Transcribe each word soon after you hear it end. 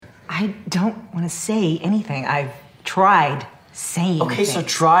I don't want to say anything. I've tried saying Okay, so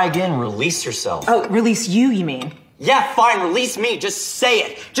try again. Release yourself. Oh, release you mean? Yeah, fine. Release me. Just say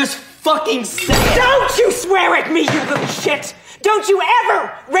it. Just fucking say it. Don't you swear at me, you little shit! Don't you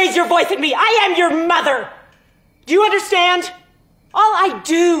ever raise your voice at me! I am your mother! Do you understand? All I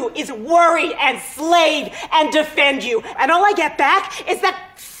do is worry and slave and defend you, and all I get back is that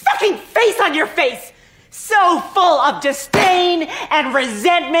fucking face on your face! So full of disdain and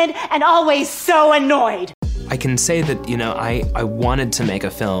resentment and always so annoyed. I can say that, I wanted to make a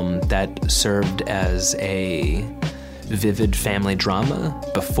film that served as a vivid family drama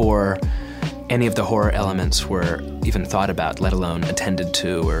before any of the horror elements were even thought about, let alone attended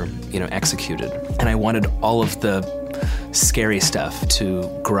to or, executed. And I wanted all of the scary stuff to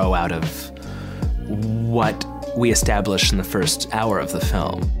grow out of what we established in the first hour of the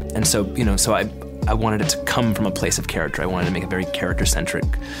film. And so, I wanted it to come from a place of character. I wanted to make a very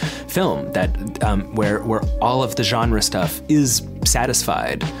character-centric film that where all of the genre stuff is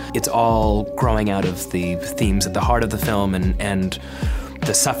satisfied. It's all growing out of the themes at the heart of the film and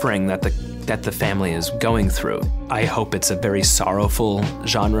the suffering that the family is going through. I hope it's a very sorrowful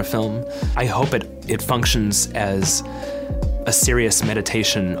genre film. I hope it functions as a serious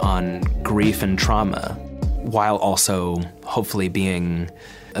meditation on grief and trauma, while also hopefully being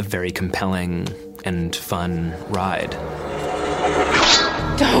a very compelling and fun ride.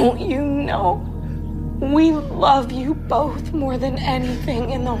 Don't you know? We love you both more than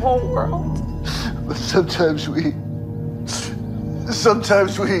anything in the whole world. But sometimes we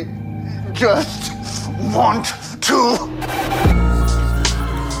just want to.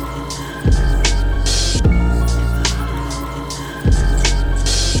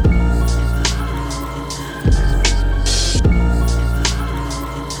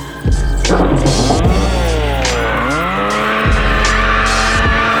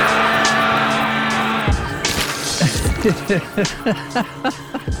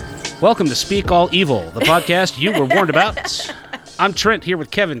 Welcome to Speak All Evil, the podcast you were warned about. I'm Trent here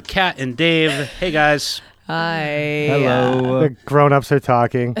with Kevin, Kat, and Dave. Hey, guys. Hi. Hello. The grown-ups are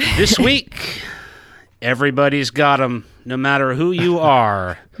talking. This week, everybody's got them. No matter who you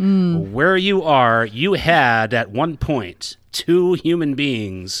are, where you are, you had at one point two human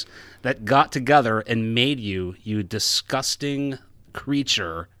beings that got together and made you disgusting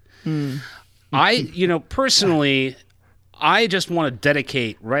creature. Personally, I just want to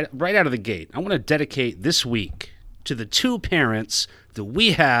dedicate, right out of the gate, I want to dedicate this week to the two parents that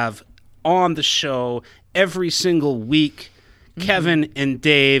we have on the show every single week, Kevin and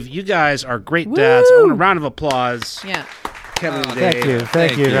Dave. You guys are great dads. I want a round of applause. Yeah. Kevin and Dave.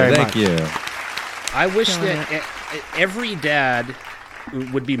 Thank you very much. Thank you. I wish that every dad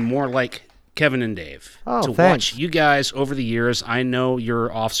would be more like Kevin and Dave. Thanks. Watch you guys over the years. I know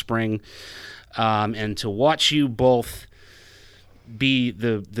your offspring. And to watch you both be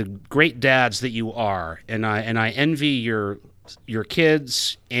the great dads that you are, and I envy your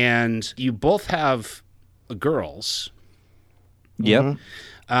kids, and you both have girls. Yep.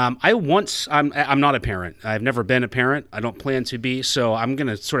 I'm not a parent. I've never been a parent. I don't plan to be, so I'm going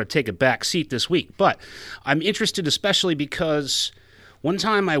to sort of take a back seat this week. But I'm interested especially because one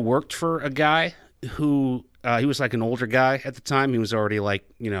time I worked for a guy who he was like an older guy at the time. He was already like,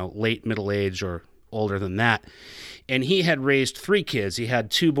 late middle age or older than that. And he had raised 3 kids. He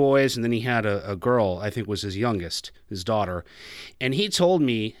had 2 boys, and then he had a girl, I think was his youngest, his daughter. And he told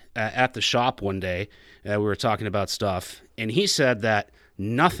me at the shop one day, we were talking about stuff, and he said that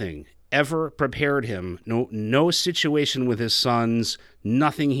nothing ever prepared him, no situation with his sons,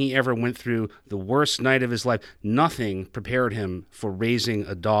 nothing he ever went through, the worst night of his life, nothing prepared him for raising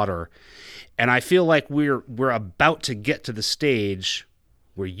a daughter. And I feel like we're about to get to the stage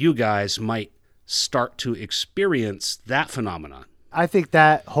where you guys might start to experience that phenomenon. I think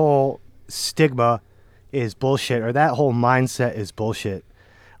that whole stigma is bullshit, or that whole mindset is bullshit.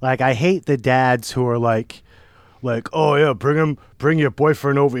 Like, I hate the dads who are like, oh yeah, bring your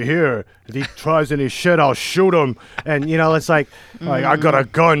boyfriend over here. If he tries any shit, I'll shoot him. And it's like I got a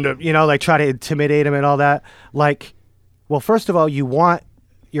gun to, try to intimidate him and all that. Like, well, first of all, you want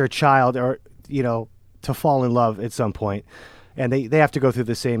your child or to fall in love at some point, and they have to go through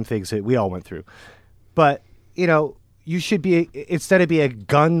the same things that we all went through. But you should be, instead of being a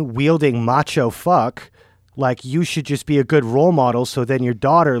gun wielding macho fuck, like, you should just be a good role model, so then your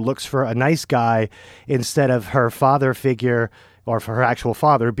daughter looks for a nice guy instead of her father figure, or for her actual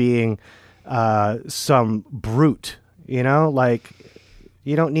father being some brute. Like,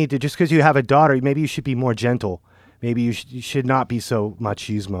 you don't need to, just because you have a daughter, maybe you should be more gentle. Maybe you should not be so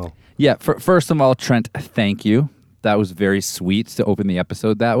machismo. Yeah, first of all, Trent, thank you. That was very sweet to open the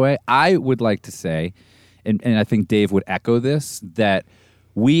episode that way. I would like to say, and I think Dave would echo this, that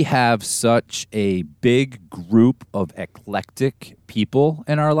we have such a big group of eclectic people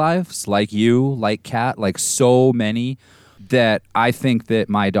in our lives, like you, like Kat, like so many, that I think that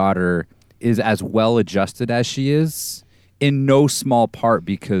my daughter is as well adjusted as she is, in no small part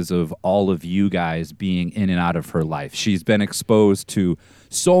because of all of you guys being in and out of her life. She's been exposed to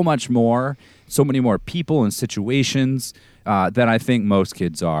so much more, so many more people and situations than I think most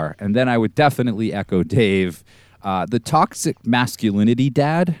kids are. And then I would definitely echo Dave. The toxic masculinity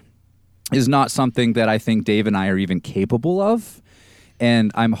dad is not something that I think Dave and I are even capable of.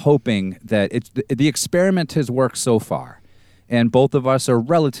 And I'm hoping that the experiment has worked so far. And both of us are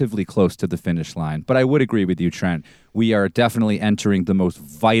relatively close to the finish line. But I would agree with you, Trent. We are definitely entering the most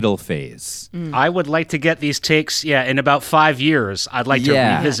vital phase. I would like to get these takes, in about 5 years. I'd like to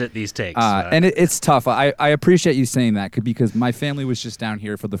revisit these takes. And it's tough. I appreciate you saying that because my family was just down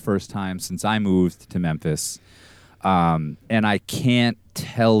here for the first time since I moved to Memphis. And I can't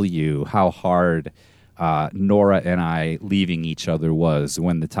tell you how hard Nora and I leaving each other was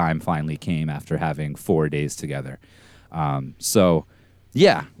when the time finally came after having 4 days together. I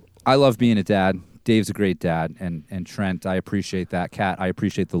love being a dad. Dave's a great dad. And Trent, I appreciate that. Kat, I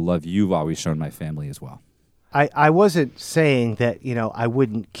appreciate the love you've always shown my family as well. I wasn't saying that, I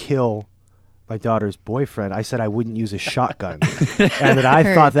wouldn't kill my daughter's boyfriend. I said I wouldn't use a shotgun. And that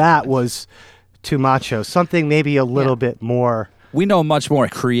I thought that was too macho. Something maybe a little bit more. We know much more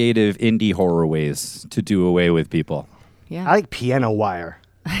creative indie horror ways to do away with people. Yeah. I like piano wire.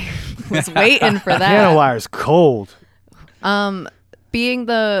 Was waiting for that. Piano wire's cold. Being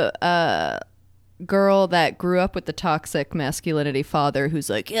the girl that grew up with the toxic masculinity father who's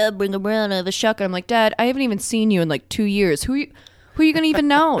like, yeah, bring him around, I have a shotgun. I'm like, Dad, I haven't even seen you in like 2 years. Who are you going to even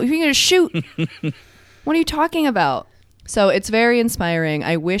know? Who are you going to shoot? What are you talking about? So it's very inspiring.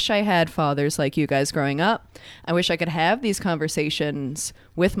 I wish I had fathers like you guys growing up. I wish I could have these conversations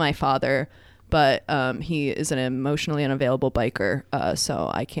with my father, but he is an emotionally unavailable biker, so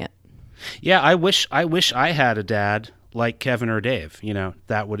I can't. Yeah, I wish I had a dad like Kevin or Dave.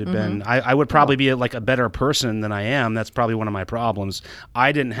 That would have been. I would probably be a better person than I am. That's probably one of my problems.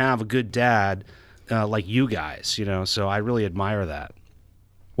 I didn't have a good dad like you guys. So I really admire that.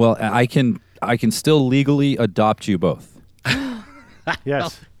 Well, I can still legally adopt you both.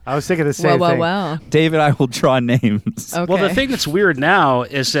 Yes. I was thinking the same thing. Wow. David, I will draw names. Okay. Well, the thing that's weird now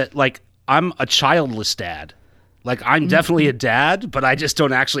is that I'm a childless dad. I'm definitely a dad, but I just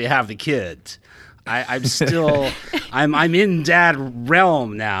don't actually have the kid. I'm still, I'm in dad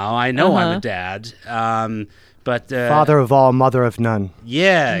realm now. I know I'm a dad, but father of all, mother of none.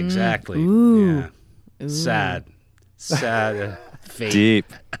 Yeah, exactly. Ooh. Yeah. Sad fate. Deep.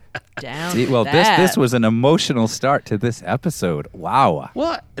 Down See, well, that. this was an emotional start to this episode. Wow.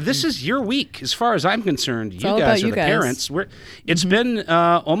 Well, this is your week, as far as I'm concerned. You all guys about are you the guys. parents. It's been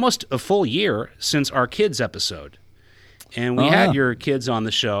almost a full year since our kids episode, and we had your kids on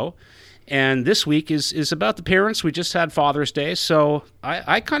the show. And this week is about the parents. We just had Father's Day, so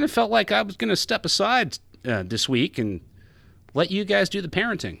I kind of felt like I was going to step aside this week and let you guys do the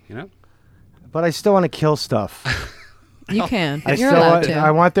parenting. But I still want to kill stuff. You can. I You're still allowed want, to.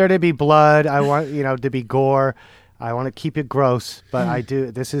 I want there to be blood. I want to be gore. I want to keep it gross, but I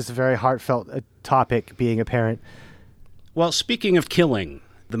do. This is a very heartfelt topic, being a parent. Well, speaking of killing,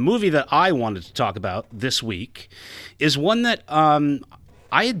 the movie that I wanted to talk about this week is one that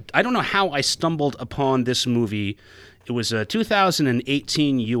I don't know how I stumbled upon this movie. It was a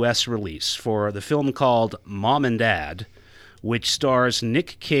 2018 U.S. release for the film called Mom and Dad, which stars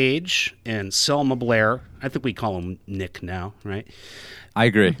Nick Cage and Selma Blair. I think we call him Nick now, right? I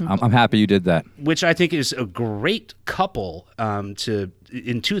agree. I'm happy you did that. Which I think is a great couple in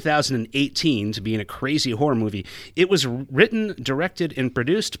 2018 to be in a crazy horror movie. It was written, directed, and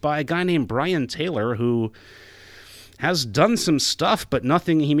produced by a guy named Brian Taylor, who has done some stuff, but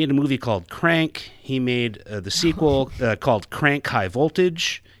nothing. He made a movie called Crank. He made the sequel called Crank High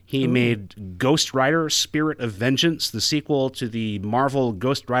Voltage. He made Ghost Rider, Spirit of Vengeance, the sequel to the Marvel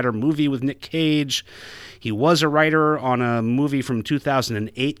Ghost Rider movie with Nick Cage. He was a writer on a movie from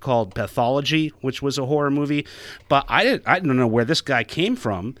 2008 called Pathology, which was a horror movie. But I don't know where this guy came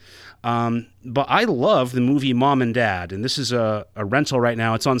from. But I love the movie Mom and Dad, and this is a rental right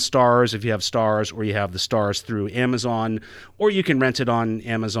now. It's on Starz if you have Starz, or you have the Starz through Amazon, or you can rent it on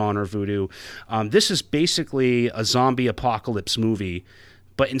Amazon or Vudu. This is basically a zombie apocalypse movie,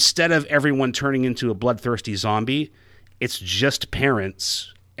 but instead of everyone turning into a bloodthirsty zombie, it's just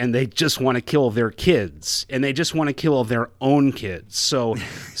parents and they just want to kill their kids, and they just want to kill their own kids. So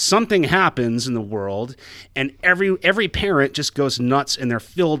something happens in the world, and every parent just goes nuts, and they're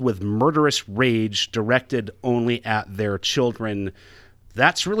filled with murderous rage directed only at their children.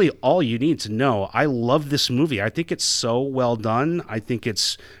 That's really all you need to know. I love this movie. I think it's so well done. I think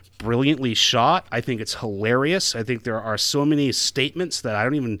it's brilliantly shot. I think it's hilarious. I think there are so many statements that I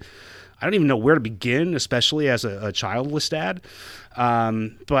don't even know where to begin, especially as a childless dad.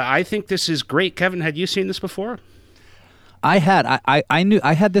 But I think this is great. Kevin, had you seen this before? I knew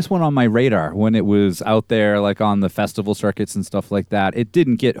I had this one on my radar when it was out there, like on the festival circuits and stuff like that. It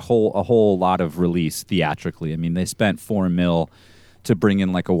didn't get a whole lot of release theatrically. I mean, they spent $4 million to bring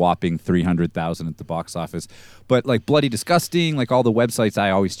in like a whopping 300,000 at the box office. But like Bloody Disgusting, like all the websites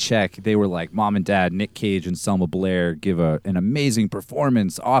I always check, they were like, Mom and Dad, Nick Cage and Selma Blair give an amazing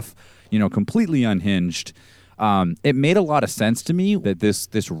performance off, completely unhinged. It made a lot of sense to me that this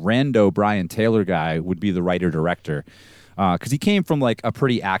rando Brian Taylor guy would be the writer-director. Because he came from like a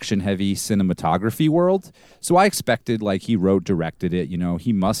pretty action-heavy cinematography world. So I expected like he wrote, directed it.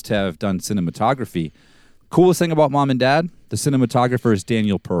 He must have done cinematography. Coolest thing about Mom and Dad, the cinematographer is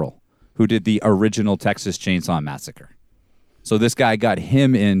Daniel Pearl, who did the original Texas Chainsaw Massacre. So this guy got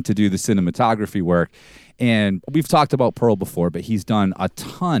him in to do the cinematography work. And we've talked about Pearl before, but he's done a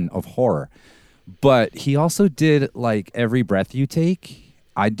ton of horror. But he also did like Every Breath You Take,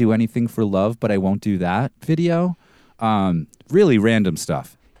 I'd Do Anything for Love, but I Won't Do That video. Really random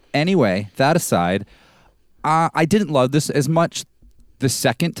stuff. Anyway, that aside, I didn't love this as much the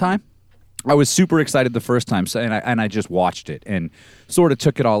second time. I was super excited the first time, and I just watched it and sort of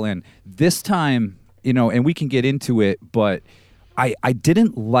took it all in. This time, and we can get into it, but I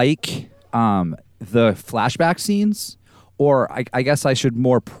didn't like the flashback scenes, or I guess I should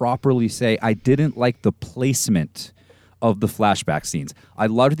more properly say I didn't like the placement of the flashback scenes. I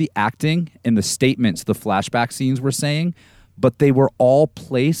loved the acting and the statements the flashback scenes were saying, but they were all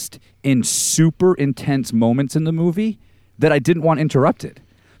placed in super intense moments in the movie that I didn't want interrupted.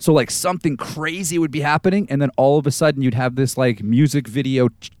 So like something crazy would be happening, and then all of a sudden you'd have this like music video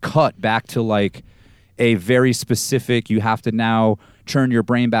cut back to like a very specific, you have to now turn your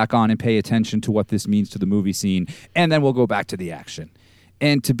brain back on and pay attention to what this means to the movie scene, and then we'll go back to the action.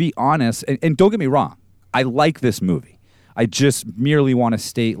 And to be honest, and don't get me wrong, I like this movie. I just merely want to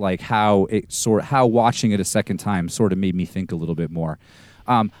state like how watching it a second time sort of made me think a little bit more.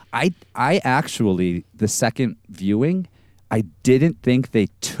 I actually, the second viewing, I didn't think they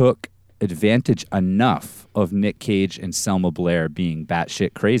took advantage enough of Nick Cage and Selma Blair being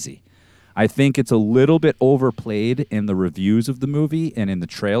batshit crazy. I think it's a little bit overplayed in the reviews of the movie and in the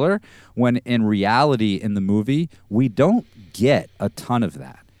trailer, when in reality in the movie, we don't get a ton of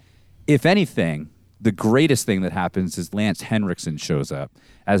that. If anything, the greatest thing that happens is Lance Henriksen shows up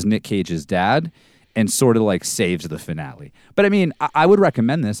as Nick Cage's dad and sort of like saves the finale. But I mean, I would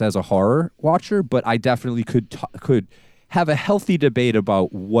recommend this as a horror watcher, but I definitely could have a healthy debate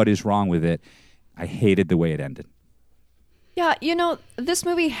about what is wrong with it. I hated the way it ended. Yeah, this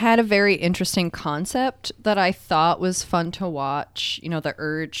movie had a very interesting concept that I thought was fun to watch, the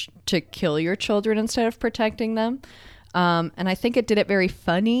urge to kill your children instead of protecting them. And I think it did it very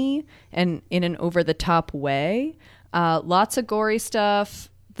funny and in an over-the-top way. Lots of gory stuff.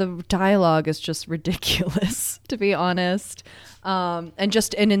 The dialogue is just ridiculous, to be honest. And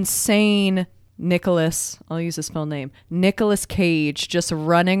just an insane Nicolas, I'll use his full name, Nicolas Cage, just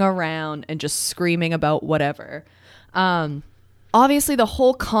running around and just screaming about whatever. Obviously, the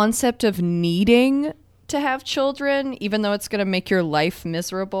whole concept of needing to have children, even though it's going to make your life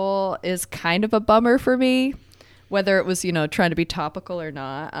miserable, is kind of a bummer for me, whether it was, trying to be topical or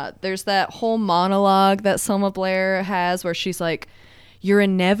not. There's that whole monologue that Selma Blair has where she's like, you're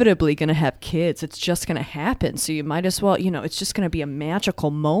inevitably going to have kids. It's just going to happen. So you might as well, it's just going to be a magical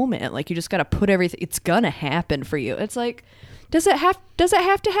moment. Like, you just got to put everything, it's going to happen for you. It's like, does it have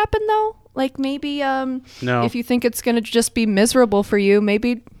to happen though? Like maybe no. If you think it's going to just be miserable for you,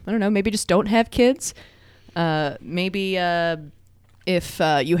 maybe, I don't know, maybe just don't have kids. Maybe if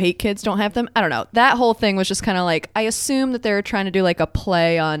you hate kids, don't have them. I don't know. That whole thing was just kind of like, I assume that they were trying to do like a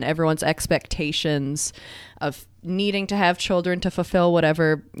play on everyone's expectations of needing to have children to fulfill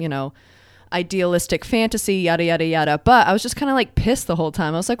whatever, idealistic fantasy, yada, yada, yada. But I was just kind of like pissed the whole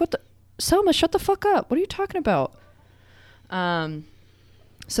time. I was like, Selma, shut the fuck up. What are you talking about?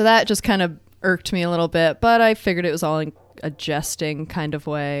 So that just kind of irked me a little bit, but I figured it was all in a jesting kind of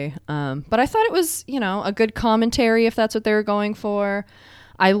way. But I thought it was, a good commentary if that's what they were going for.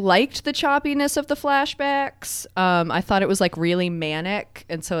 I liked the choppiness of the flashbacks. I thought it was like really manic,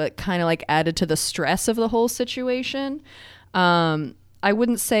 and so it kind of like added to the stress of the whole situation. I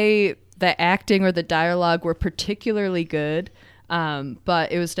wouldn't say the acting or the dialogue were particularly good,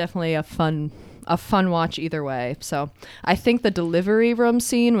 but it was definitely a fun watch either way. So I think the delivery room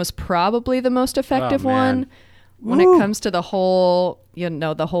scene was probably the most effective one when it comes to the whole,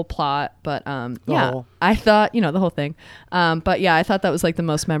 the whole plot. But I thought, the whole thing. But yeah, I thought that was like the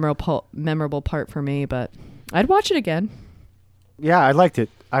most memorable part for me. But I'd watch it again. Yeah, I liked it.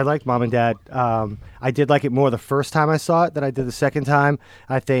 I liked Mom and Dad. I did like it more the first time I saw it than I did the second time.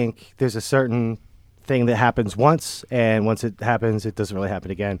 I think there's a certain thing that happens once, and once it happens, it doesn't really happen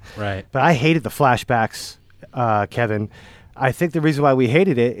again. Right. But I hated the flashbacks, Kevin. I think the reason why we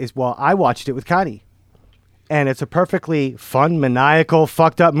hated it is, I watched it with Connie. And it's a perfectly fun, maniacal,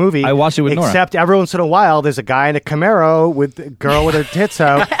 fucked up movie. I watched it with Nora. Except every once in a while, there's a guy in a Camaro with a girl with her tits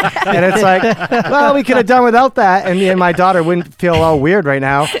out. And it's like, well, we could have done without that. And me and my daughter wouldn't feel all weird right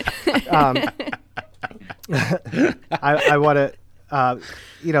now. I want to,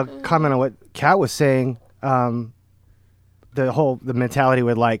 comment on what Kat was saying. The mentality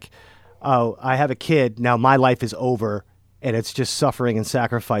with like, oh, I have a kid. Now my life is over. And it's just suffering and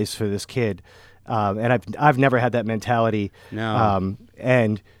sacrifice for this kid. And I've never had that mentality. No.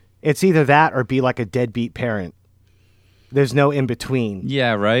 And it's either that or be like a deadbeat parent. There's no in between.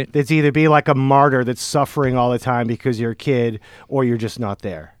 Yeah, right. It's either be like a martyr that's suffering all the time because you're a kid, or you're just not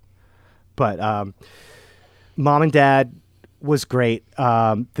there. But Mom and Dad was great.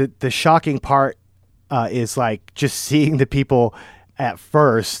 The shocking part is like just seeing the people at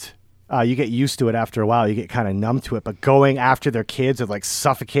first. You get used to it after a while. You get kind of numb to it. But going after their kids and like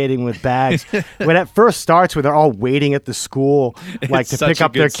suffocating with bags. When it first starts, when they're all waiting at the school, like to pick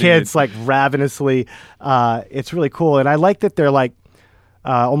up their kids, like ravenously, it's really cool. And I like that they're like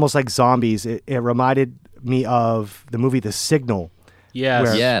almost like zombies. It reminded me of the movie The Signal. Yes.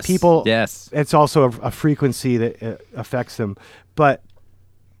 Where Yes. people. Yes. It's also a frequency that affects them, but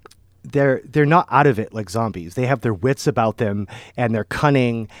they're not out of it like zombies. They have their wits about them, and they're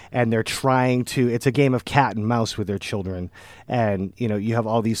cunning, and they're trying to. It's a game of cat and mouse with their children, and you have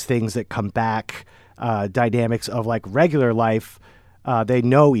all these things that come back, dynamics of like regular life. They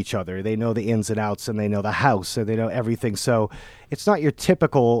know each other. They know the ins and outs, and they know the house, and they know everything. So it's not your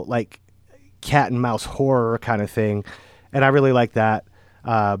typical like cat and mouse horror kind of thing, and I really like that.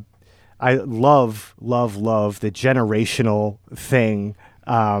 I love the generational thing.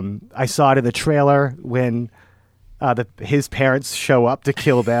 I saw it in the trailer when his parents show up to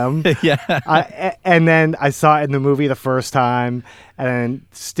kill them. Yeah. And then I saw it in the movie the first time, and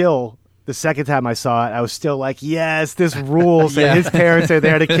still the second time I saw it, I was still like, yes, this rules. Yeah. And his parents are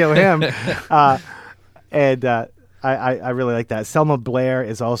there to kill him. And I really like that. Selma Blair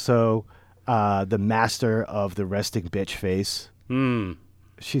is also the master of the resting bitch face.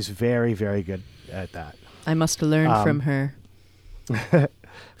 She's very, very good at that. I must learn from her. But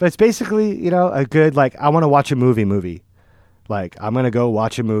it's basically, a good, like, I want to watch a movie. Like, I'm going to go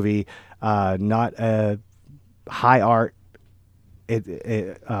watch a movie, not a high art. Like,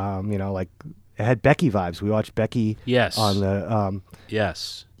 it had Becky vibes. We watched Becky on the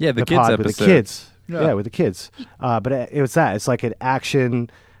Yes. Yeah, the kids pod episode. with the kids. Yeah. Yeah, with the kids. But it was that. It's like an action,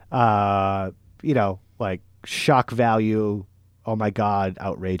 like shock value, oh my God,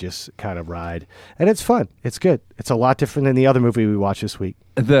 outrageous kind of ride. And it's fun. It's good. It's a lot different than the other movie we watched this week.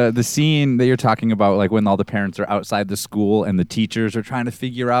 The scene that you're talking about, like when all the parents are outside the school and the teachers are trying to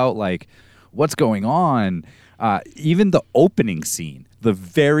figure out like what's going on. Even the opening scene, the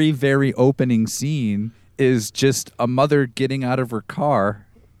very, very opening scene is just a mother getting out of her car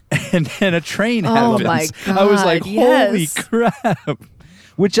and then a train happens. Oh my God, I was like, holy yes. crap.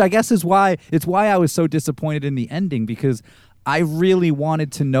 Which I guess is why I was so disappointed in the ending, because I really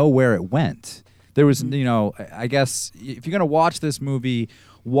wanted to know where it went. There was, I guess if you're going to watch this movie,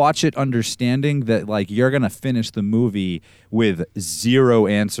 watch it understanding that like you're going to finish the movie with zero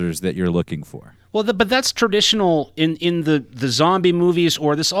answers that you're looking for. Well, but that's traditional in the zombie movies,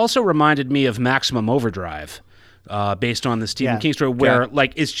 or this also reminded me of Maximum Overdrive. Based on the Stephen King story, where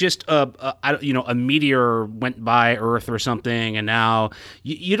like it's just a meteor went by Earth or something, and now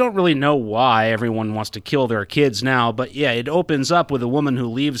you don't really know why everyone wants to kill their kids now. But yeah, it opens up with a woman who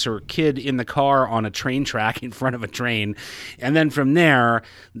leaves her kid in the car on a train track in front of a train, and then from there,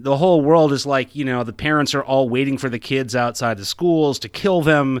 the whole world is like the parents are all waiting for the kids outside the schools to kill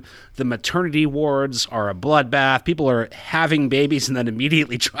them. The maternity wards are a bloodbath. People are having babies and then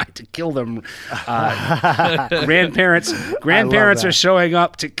immediately try to kill them. Grandparents are showing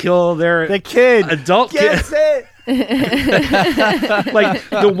up to kill their the kid adult kids. Like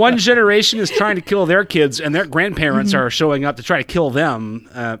the one generation is trying to kill their kids, and their grandparents are showing up to try to kill them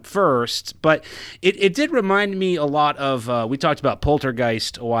first. But it did remind me a lot of we talked about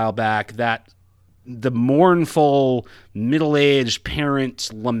Poltergeist a while back. That the mournful middle-aged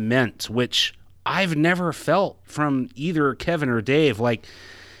parent lament, which I've never felt from either Kevin or Dave. Like,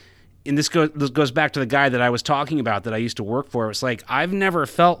 and this goes back to the guy that I was talking about that I used to work for. It's like I've never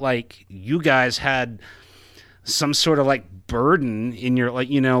felt like you guys had some sort of like burden in your, like,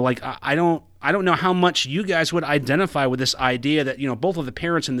 you know, like I don't know how much you guys would identify with this idea that, you know, both of the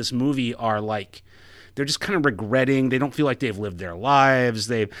parents in this movie are like, they're just kind of regretting. They don't feel like they've lived their lives.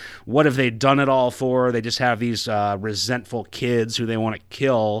 What have they done it all for? They just have these resentful kids who they want to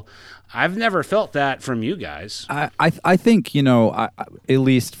kill. I've never felt that from you guys. I think, you know, at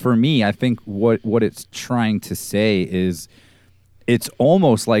least for me, I think what it's trying to say is it's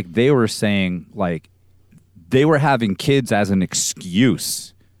almost like they were saying, like, they were having kids as an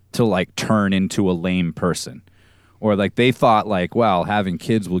excuse to, like, turn into a lame person. Or, like, they thought, like, well, having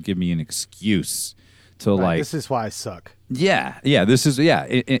kids will give me an excuse to, like... This is why I suck. Yeah, this is... Yeah,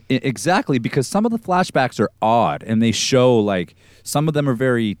 exactly, because some of the flashbacks are odd, and they show, like, some of them are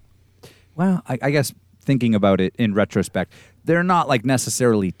very... Well, I guess thinking about it in retrospect, they're not, like,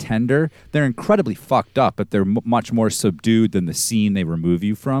 necessarily tender. They're incredibly fucked up, but they're much more subdued than the scene they remove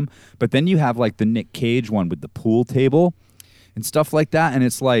you from. But then you have, like, the Nick Cage one with the pool table and stuff like that, and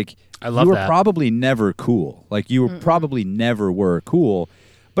it's like... I love you were that. probably never cool. Like, you were probably never were cool.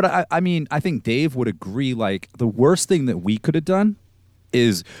 But I mean, I think Dave would agree, like, the worst thing that we could have done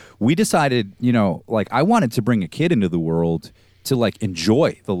is we decided, you know, like, I wanted to bring a kid into the world to, like,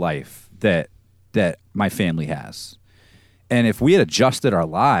 enjoy the life that my family has. And if we had adjusted our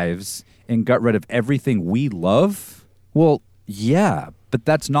lives and got rid of everything we love, well, yeah, but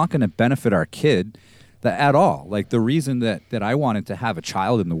that's not going to benefit our kid at all. Like, the reason that I wanted to have a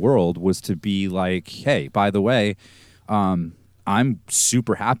child in the world was to be like, hey, by the way, I'm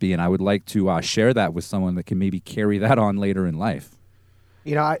super happy, and I would like to share that with someone that can maybe carry that on later in life.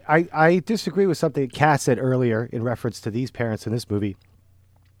 You know, I disagree with something Kat said earlier in reference to these parents in this movie,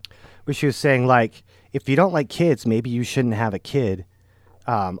 where she was saying, like, if you don't like kids, maybe you shouldn't have a kid.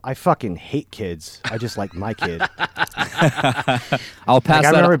 I fucking hate kids. I just like my kid. I'll pass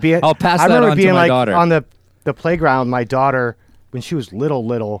that on to my daughter. On the playground, my daughter, when she was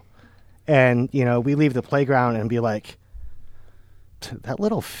little, and, you know, we leave the playground and be like, that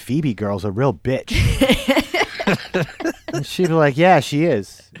little Phoebe girl's a real bitch. And she'd be like, yeah, she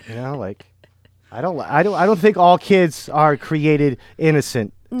is. You know, like, I don't think all kids are created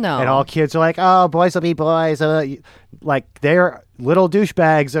innocent. No. And all kids are like, oh, boys will be boys. Like, they're little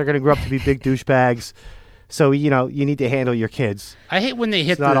douchebags. They're going to grow up to be big douchebags. So, you know, you need to handle your kids. I hate when they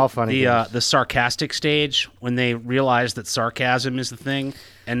hit the sarcastic stage, when they realize that sarcasm is the thing,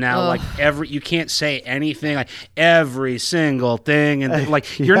 and now like you can't say anything, like every single thing, and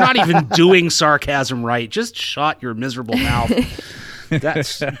like you're not even doing sarcasm right. Just shut your miserable mouth.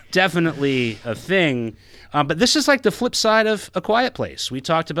 That's definitely a thing. But this is like the flip side of A Quiet Place. We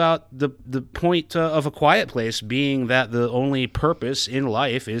talked about the point of A Quiet Place being that the only purpose in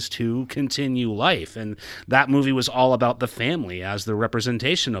life is to continue life. And that movie was all about the family as the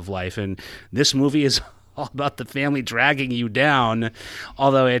representation of life. And this movie is all about the family dragging you down,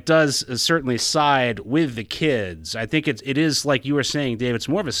 although it does certainly side with the kids. I think it is, like you were saying, Dave, it's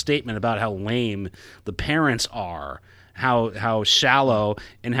more of a statement about how lame the parents are. How shallow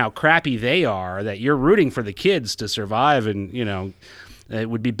and how crappy they are, that you're rooting for the kids to survive, and, you know, it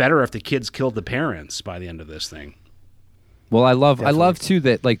would be better if the kids killed the parents by the end of this thing. Well, I love too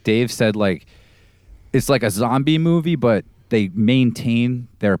that, like Dave said, like, it's like a zombie movie, but they maintain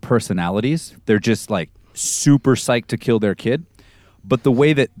their personalities. They're just like super psyched to kill their kid. But the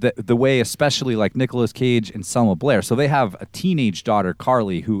way especially like Nicolas Cage and Selma Blair, so they have a teenage daughter,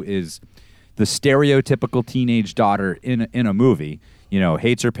 Carly, who is the stereotypical teenage daughter in a movie, you know,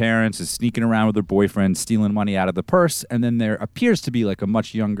 hates her parents, is sneaking around with her boyfriend, stealing money out of the purse, and then there appears to be like a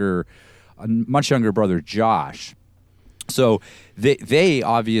much younger brother, Josh. So they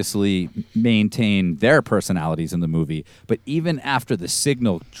obviously maintain their personalities in the movie, but even after the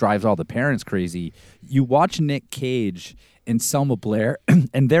signal drives all the parents crazy, you watch Nick Cage and Selma Blair,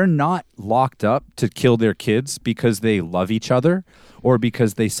 and they're not locked up to kill their kids because they love each other or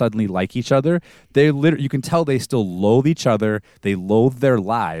because they suddenly like each other. You can tell they still loathe each other, they loathe their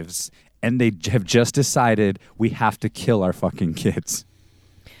lives, and they have just decided we have to kill our fucking kids.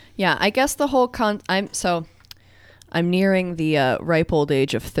 Yeah, I guess the whole I'm nearing the ripe old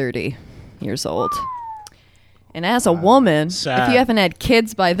age of 30 years old. And as a woman, sad. if you haven't had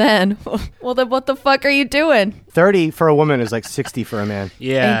kids by then, well, then what the fuck are you doing? 30 for a woman is like 60 for a man.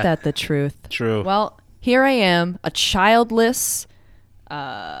 Yeah. Ain't that the truth? True. Well, here I am, a childless,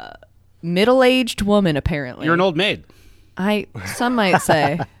 middle-aged woman, apparently. You're an old maid. Some might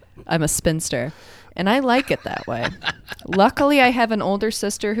say I'm a spinster, and I like it that way. Luckily, I have an older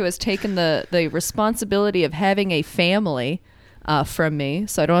sister who has taken the responsibility of having a family from me,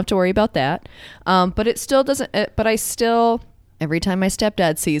 so I don't have to worry about that. But it still doesn't. But I still, every time my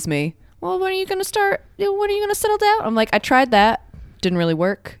stepdad sees me, well, when are you going to start? When are you going to settle down? I'm like, I tried that. Didn't really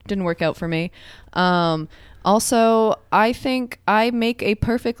work. Didn't work out for me. Also, I think I make a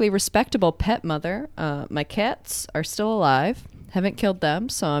perfectly respectable pet mother. My cats are still alive. Haven't killed them,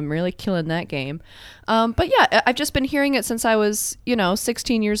 so I'm really killing that game. But yeah, I've just been hearing it since I was,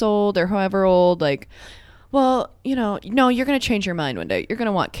 16 years old or however old. Like, well, no, you're going to change your mind one day. You're going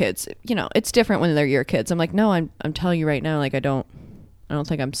to want kids. It's different when they're your kids. I'm like, no, I'm telling you right now, like, I don't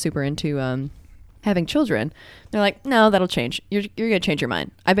think I'm super into having children. They're like, no, that'll change. You're going to change your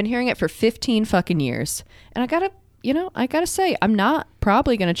mind. I've been hearing it for 15 fucking years. And I gotta say, I'm not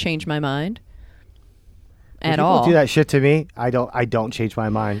probably going to change my mind at all. People do that shit to me. I don't change my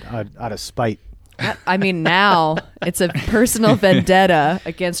mind out of spite. I mean, now it's a personal vendetta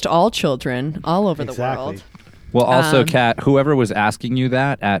against all children all over the world. Well, also, Kat, whoever was asking you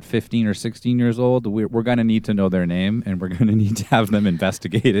that at 15 or 16 years old, we're going to need to know their name, and we're going to need to have them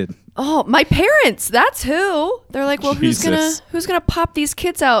investigated. Oh, my parents. That's who. They're like, well, who's gonna pop these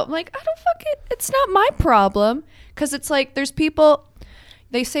kids out? I'm like, I don't it's not my problem. Because it's like, there's people,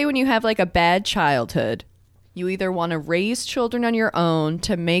 they say when you have like a bad childhood, you either want to raise children on your own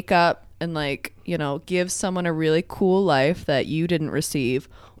to make up and like, give someone a really cool life that you didn't receive,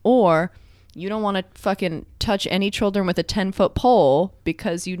 or you don't want to fucking touch any children with a 10-foot pole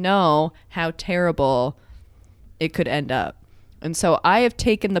because you know how terrible it could end up. And so I have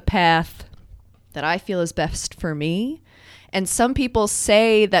taken the path that I feel is best for me. And some people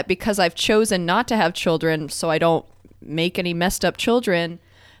say that because I've chosen not to have children, so I don't make any messed up children,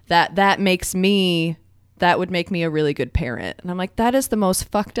 that would make me a really good parent. And I'm like, that is the most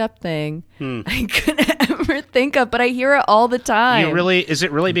fucked up thing I could ever think of, but I hear it all the time. Is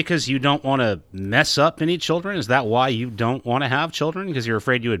it really because you don't want to mess up any children? Is that why you don't want to have children? Because you're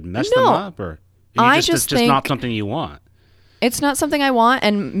afraid you would mess them up? Or it's just not something you want? It's not something I want,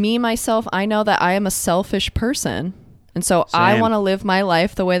 and me, myself, I know that I am a selfish person. And so I want to live my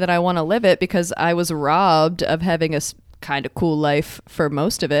life the way that I want to live it because I was robbed of having a kind of cool life for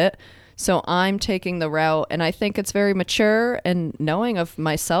most of it. So I'm taking the route, and I think it's very mature and knowing of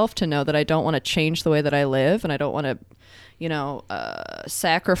myself to know that I don't want to change the way that I live, and I don't want to,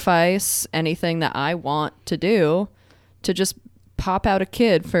 sacrifice anything that I want to do to just pop out a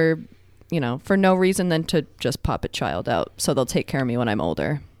kid for no reason than to just pop a child out so they'll take care of me when I'm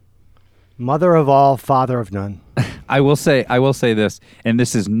older. Mother of all, father of none. I will say this, and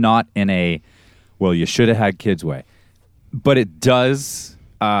this is not in a, well, you should have had kids way, but it does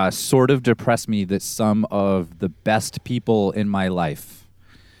sort of depress me that some of the best people in my life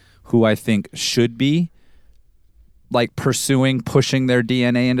who I think should be like pushing their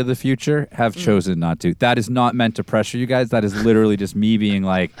DNA into the future have chosen not to. That is not meant to pressure you guys. That is literally just me being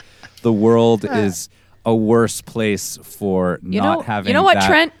like, the world is a worse place for not having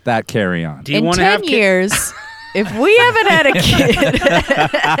Trent? That carry on. Do you in want 10 years, if we haven't had a kid.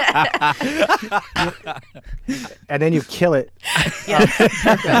 And then you kill it.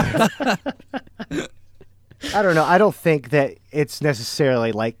 I don't know. I don't think that it's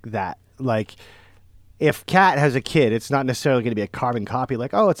necessarily like that. Like, if Kat has a kid, it's not necessarily going to be a carbon copy.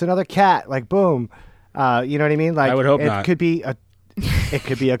 Like, oh, it's another cat. Like, boom. You know what I mean? Like, I would hope not. It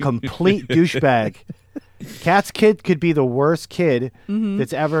could be a complete douchebag. Kat's kid could be the worst kid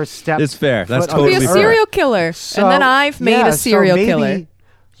that's ever stepped. It's fair. That's foot on totally be a this serial earth. killer, So, and then I've made a serial maybe killer.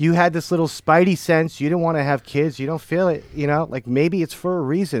 You had this little spidey sense. You didn't want to have kids. You don't feel it. Like maybe it's for a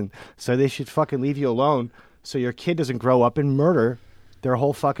reason. So they should fucking leave you alone so your kid doesn't grow up and murder their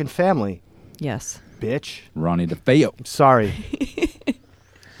whole fucking family. Yes. Bitch. Ronnie DeFeo. I'm sorry.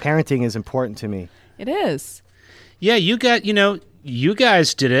 Parenting is important to me. It is. Yeah, you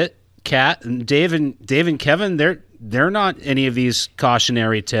guys did it, Kat and Dave and Kevin. They're not any of these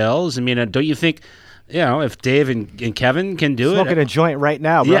cautionary tales. I mean, don't you think, if Dave and Kevin can do Smoking a joint right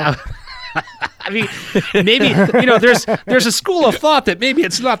now, bro. Yeah. I mean, maybe there's a school of thought that maybe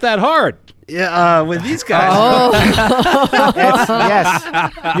it's not that hard. Yeah, with these guys.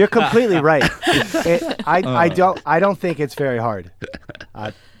 Yes, you're completely right. I don't think it's very hard.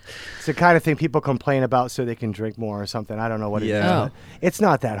 It's the kind of thing people complain about so they can drink more or something. I don't know what it is. But it's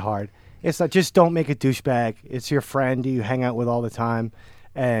not that hard. It's not just don't make a douchebag. It's your friend you hang out with all the time,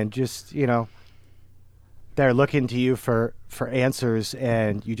 and just they're looking to you for answers,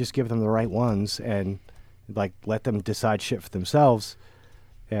 and you just give them the right ones, and like let them decide shit for themselves,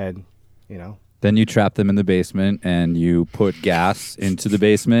 and Then you trap them in the basement, and you put gas into the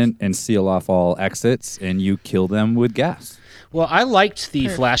basement and seal off all exits, and you kill them with gas. Well, I liked the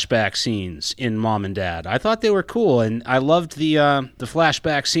flashback scenes in Mom and Dad. I thought they were cool, and I loved the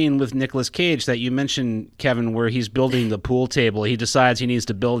flashback scene with Nicolas Cage that you mentioned, Kevin, where he's building the pool table. He decides he needs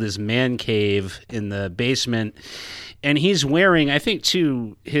to build his man cave in the basement, and he's wearing, I think,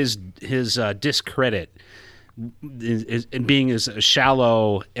 to his discredit, in being as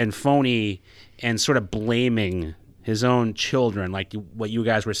shallow and phony and sort of blaming his own children, like what you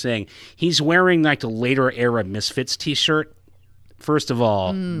guys were saying. He's wearing like the later era Misfits t-shirt. First of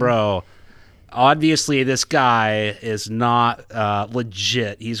all, bro, obviously this guy is not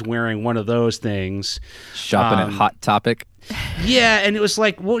legit. He's wearing one of those things. Shopping at Hot Topic. Yeah, and it was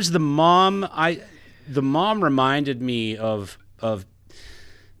like, what was the mom? The mom reminded me of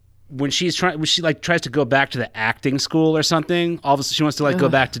when she tries to go back to the acting school or something. All of a sudden she wants to go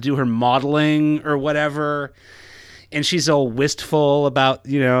back to do her modeling or whatever. And she's all wistful about,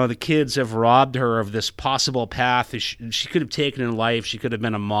 the kids have robbed her of this possible path she could have taken in life. She could have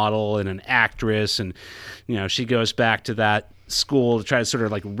been a model and an actress. And, she goes back to that school to try to sort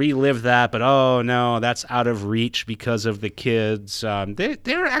of like relive that. But, oh, no, that's out of reach because of the kids.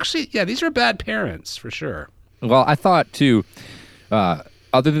 They're actually, these are bad parents for sure. Well, I thought, too,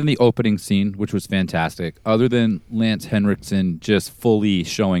 other than the opening scene, which was fantastic, other than Lance Henriksen just fully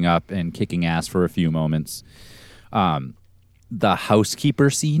showing up and kicking ass for a few moments, the housekeeper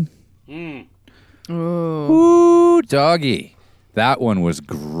scene. Ooh, doggy. That one was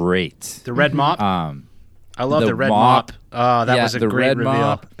great. The red mop? I love the red mop. Oh, that was a great reveal.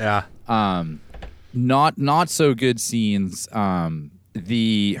 Mop. Yeah. Not so good scenes.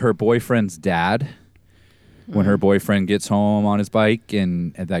 Her boyfriend's dad, when her boyfriend gets home on his bike,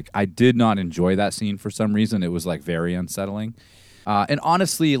 and like I did not enjoy that scene for some reason. It was like very unsettling. And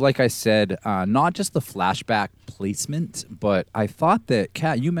honestly, like I said, not just the flashback placement, but I thought that,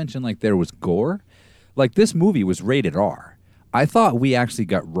 Kat, you mentioned like there was gore. Like this movie was rated R. I thought we actually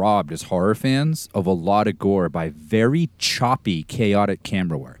got robbed as horror fans of a lot of gore by very choppy, chaotic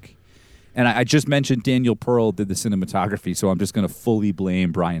camera work. And I just mentioned Daniel Pearl did the cinematography, so I'm just going to fully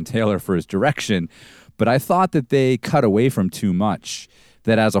blame Brian Taylor for his direction. But I thought that they cut away from too much.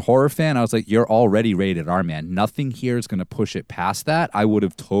 That as a horror fan, I was like, you're already rated R, man. Nothing here is going to push it past that. I would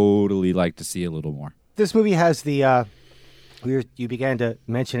have totally liked to see a little more. This movie has the, you began to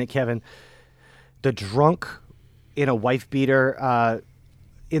mention it, Kevin, the drunk in a wife beater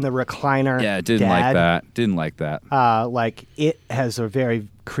in the recliner. Yeah, didn't like that. Like It has a very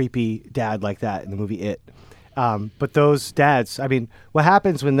creepy dad like that in the movie It. But those dads, I mean, what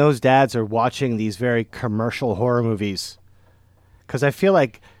happens when those dads are watching these very commercial horror movies? Because I feel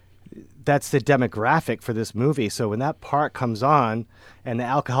like that's the demographic for this movie. So when that part comes on and the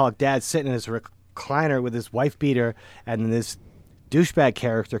alcoholic dad's sitting in his recliner with his wife beater and then this douchebag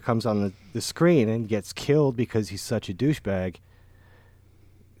character comes on the screen and gets killed because he's such a douchebag,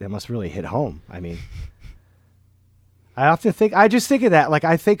 that must really hit home. I mean, I just think of that. Like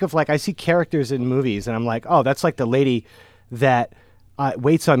I see characters in movies and I'm like, oh, that's like the lady that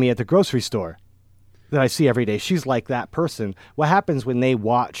waits on me at the grocery store that I see every day. She's like that person. What happens when they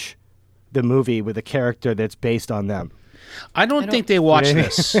watch the movie with a character that's based on them? I don't think they watch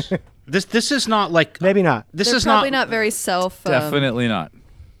this. This is not like... Maybe not. They're probably not very self... Definitely not.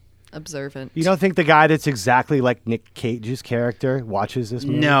 Observant. You don't think the guy that's exactly like Nick Cage's character watches this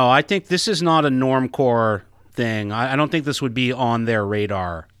movie? No, I think this is not a normcore thing. I don't think this would be on their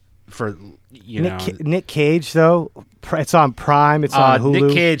radar for, Nick Cage, though, it's on Prime, it's on Hulu.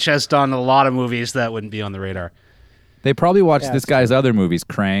 Nick Cage has done a lot of movies that wouldn't be on the radar. They probably watched this guy's other movies,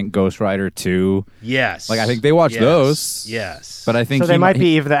 Crank, Ghost Rider 2. Yes. Like, I think they watch those. Yes. But I think so they might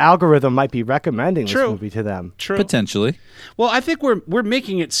be, even the algorithm might be recommending this movie to them. True. Potentially. Well, I think we're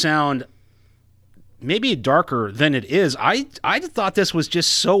making it sound maybe darker than it is. I thought this was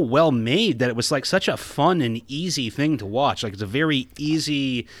just so well made that it was like such a fun and easy thing to watch. Like it's a very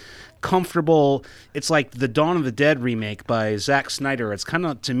easy, comfortable. It's like the Dawn of the Dead remake by Zack Snyder. It's kind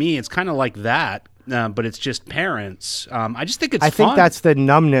of, to me, it's kind of like that, but it's just parents. I just think it's fun. I think that's the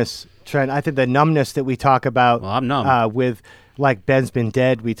numbness, Trent. I think the numbness that we talk about. Well, I'm numb. With like Ben's Been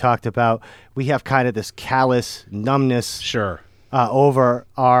Dead, we talked about. We have kind of this callous numbness. Sure. over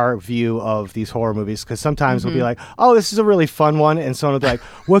our view of these horror movies, because sometimes we'll be like, oh, this is a really fun one, and someone will be like,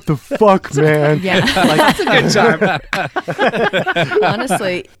 what the fuck, man? Yeah. Like, Good time.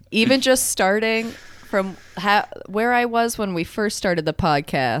 Honestly, even just starting from where I was when we first started the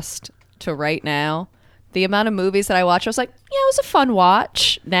podcast to right now, the amount of movies that I watched, I was like, yeah, it was a fun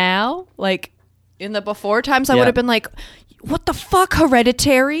watch. Now, like in the before times, I would have been like, what the fuck,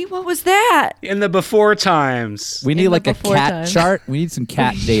 Hereditary? What was that? In the before times. We need In the like a before cat time. chart. We need some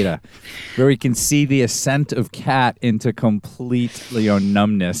cat data where we can see the ascent of cat into complete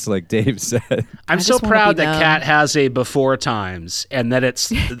numbness, like Dave said. I'm so just wanna proud be that numb. Kat has a before times, and that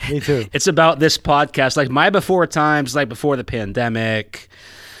it's Me too. It's about this podcast. Like my before times, like before the pandemic,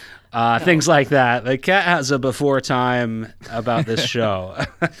 things like that. Like Kat has a before time about this show.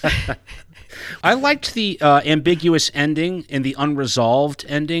 I liked the ambiguous ending and the unresolved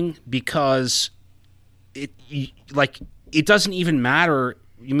ending because it doesn't even matter.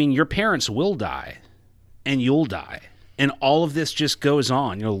 I mean, your parents will die, and you'll die, and all of this just goes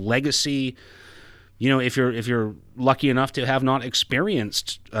on. Legacy. If you're lucky enough to have not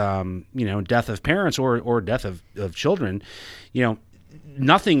experienced, death of parents or death of children,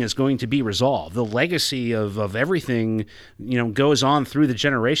 nothing is going to be resolved. The legacy of everything, goes on through the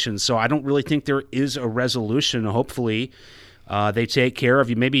generations. So I don't really think there is a resolution. Hopefully, they take care of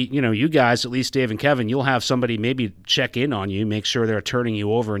you. Maybe, you guys, at least Dave and Kevin, you'll have somebody maybe check in on you, make sure they're turning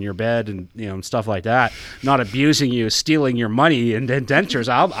you over in your bed and, and stuff like that, not abusing you, stealing your money and dentures.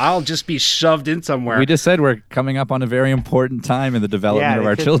 I'll just be shoved in somewhere. We just said we're coming up on a very important time in the development of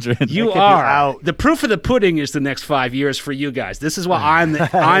our children. You could be are. out. The proof of the pudding is the next 5 years for you guys. This is why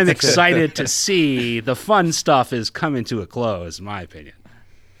I'm excited to see the fun stuff is coming to a close, in my opinion.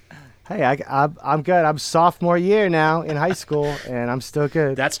 hey, I'm good. I'm sophomore year now in high school, and I'm still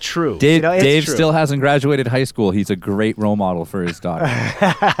good. That's true. Dave, it's Dave true. still hasn't graduated high school. He's a great role model for his daughter.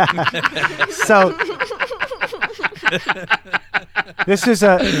 So this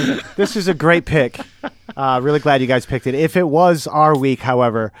is a great pick. Really glad you guys picked it. If it was our week,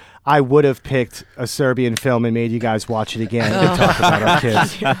 however, I would have picked a Serbian film and made you guys watch it again and talk about our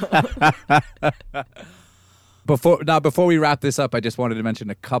kids. Before we wrap this up, I just wanted to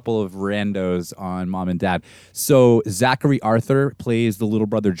mention a couple of randos on Mom and Dad. So Zachary Arthur plays the little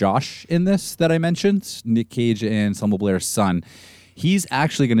brother Josh in this that I mentioned, Nick Cage and Selma Blair's son. He's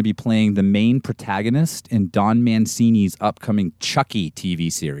actually going to be playing the main protagonist in Don Mancini's upcoming Chucky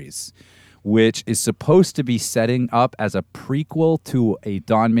TV series, which is supposed to be setting up as a prequel to a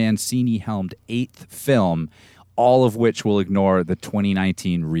Don Mancini-helmed 8th film, all of which will ignore the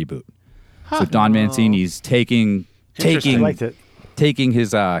 2019 reboot. So Don Mancini's taking I liked it. taking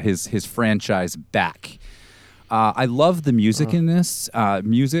his franchise back. I love the music in this.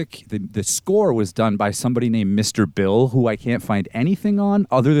 The score was done by somebody named Mr. Bill, who I can't find anything on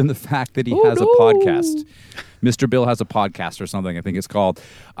other than the fact that he has a podcast. Mr. Bill has a podcast or something, I think it's called.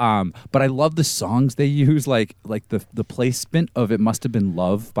 But I love the songs they use, like the placement of "It Must Have Been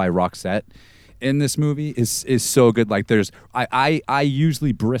Love" by Roxette in this movie is so good. Like I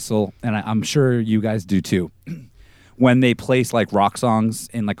usually bristle, and I'm sure you guys do too, when they place like rock songs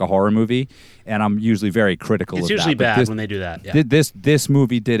in like a horror movie, and I'm usually very critical It's of usually that. But bad when they do that. Yeah. This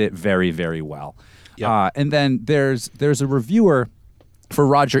movie did it very, very well. Yep. And then there's a reviewer for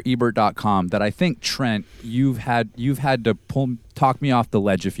RogerEbert.com that I think, Trent, you've had to talk me off the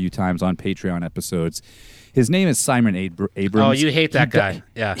ledge a few times on Patreon episodes. His name is Simon Abrams. Oh, you hate that guy.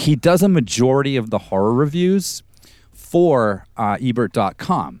 Yeah. He does a majority of the horror reviews for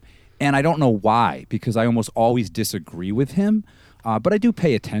Ebert.com. And I don't know why, because I almost always disagree with him. But I do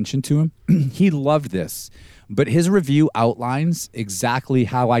pay attention to him. He loved this. But his review outlines exactly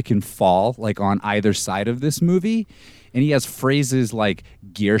how I can fall like on either side of this movie. And he has phrases like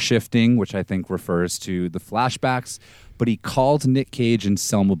gear shifting, which I think refers to the flashbacks. But he called Nick Cage and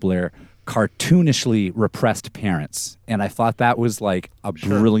Selma Blair cartoonishly repressed parents. And I thought that was like a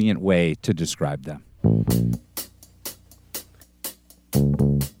brilliant way to describe them.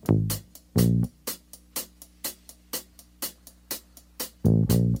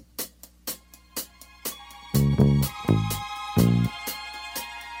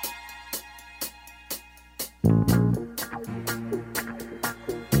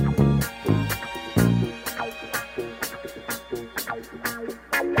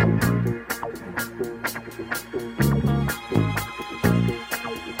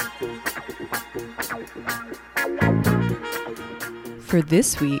 For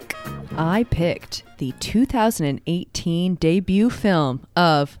this week, I picked the 2018 debut film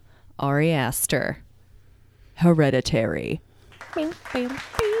of Ari Aster, Hereditary.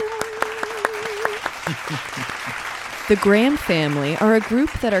 This The Graham family are a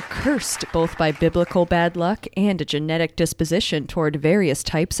group that are cursed both by biblical bad luck and a genetic disposition toward various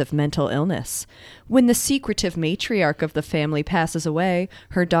types of mental illness. When the secretive matriarch of the family passes away,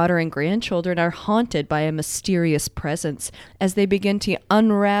 her daughter and grandchildren are haunted by a mysterious presence as they begin to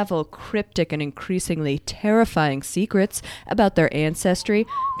unravel cryptic and increasingly terrifying secrets about their ancestry,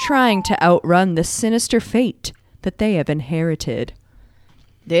 trying to outrun the sinister fate that they have inherited.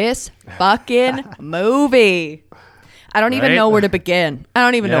 This fucking movie. I don't even know where to begin. I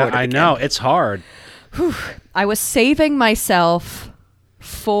don't even know where to begin. I know. It's hard. I was saving myself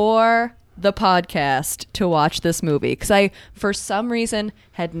for the podcast to watch this movie because I, for some reason,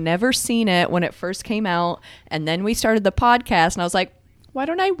 had never seen it when it first came out. And then we started the podcast and I was like, why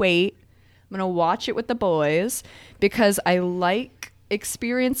don't I wait? I'm going to watch it with the boys because I like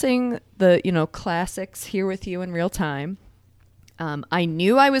experiencing the, classics here with you in real time. I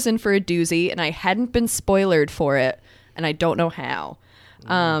knew I was in for a doozy and I hadn't been spoiled for it. And I don't know how.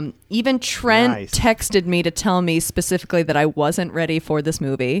 Even Trent texted me to tell me specifically that I wasn't ready for this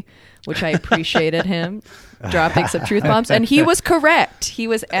movie, which I appreciated him dropping some truth bombs. And he was correct. He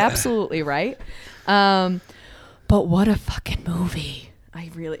was absolutely right. But what a fucking movie.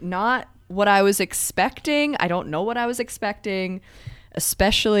 Not what I was expecting. I don't know what I was expecting,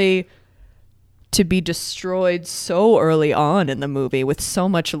 especially to be destroyed so early on in the movie with so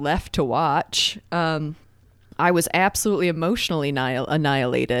much left to watch. I was absolutely emotionally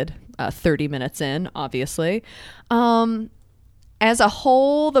annihilated 30 minutes in, obviously. As a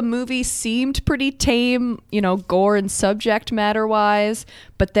whole, the movie seemed pretty tame, gore and subject matter-wise,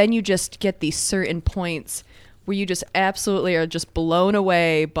 but then you just get these certain points where you just absolutely are just blown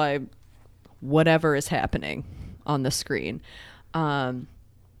away by whatever is happening on the screen.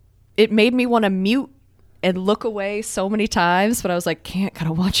 It made me want to mute and look away so many times, but I was like,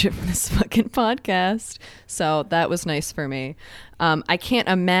 gotta watch it for this fucking podcast. So that was nice for me. I can't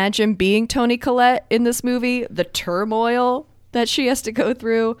imagine being Toni Collette in this movie. The turmoil that she has to go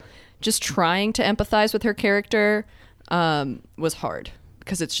through, just trying to empathize with her character, was hard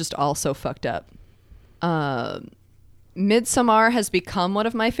because it's just all so fucked up. Midsommar has become one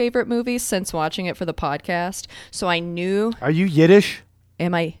of my favorite movies since watching it for the podcast. So I knew... Are you Yiddish?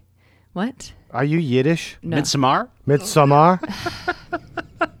 Am I... What? Are you Yiddish? No. Midsommar? Midsommar?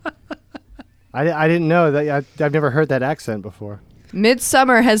 I didn't know that. I've never heard that accent before.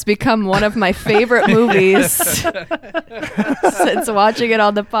 Midsummer has become one of my favorite movies since watching it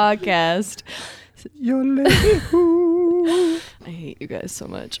on the podcast. I hate you guys so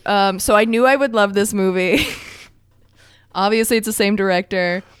much. So I knew I would love this movie. Obviously, it's the same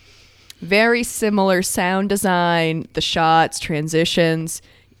director. Very similar sound design, the shots, transitions,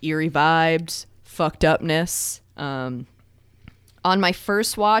 eerie vibes, fucked upness. On my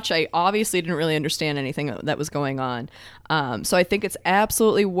first watch, I obviously didn't really understand anything that was going on. So I think it's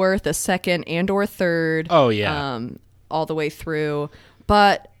absolutely worth a second and or third. Oh, yeah. All the way through.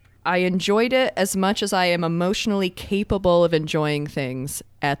 But I enjoyed it as much as I am emotionally capable of enjoying things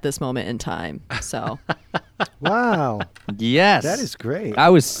at this moment in time. So. Wow. Yes. That is great. I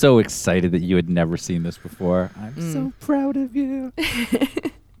was so excited that you had never seen this before. I'm so proud of you.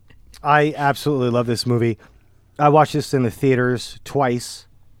 I absolutely love this movie. I watched this in the theaters twice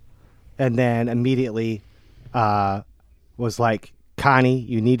and then immediately was like, Connie,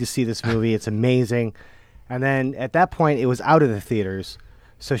 you need to see this movie. It's amazing. And then at that point, it was out of the theaters.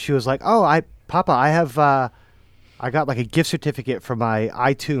 So she was like, Papa, I got like a gift certificate for my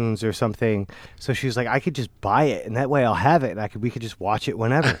iTunes or something. So she was like, I could just buy it and that way I'll have it and we could just watch it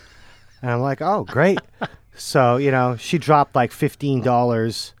whenever. And I'm like, oh, great. So, she dropped like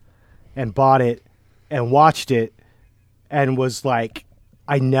 $15 and bought it and watched it and was like,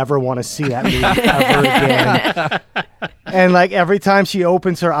 I never want to see that movie ever again. And like every time she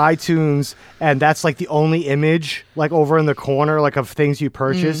opens her iTunes and that's like the only image like over in the corner like of things you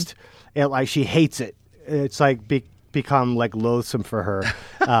purchased, it like she hates it. It's like become like loathsome for her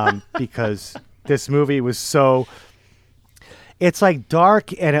because this movie was so... It's like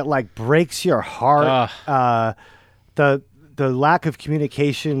dark and it like breaks your heart. The lack of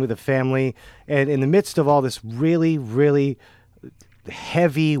communication with the family, and in the midst of all this really, really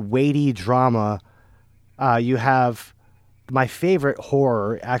heavy, weighty drama, you have my favorite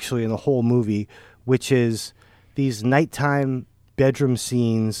horror actually in the whole movie, which is these nighttime bedroom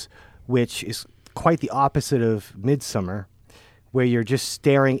scenes, which is quite the opposite of Midsommar, where you're just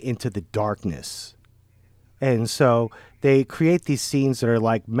staring into the darkness. And so they create these scenes that are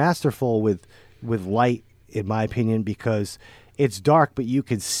like masterful with light, in my opinion, because it's dark, but you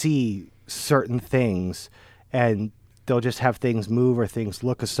can see certain things, and they'll just have things move or things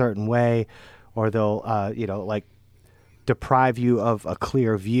look a certain way, or they'll, like deprive you of a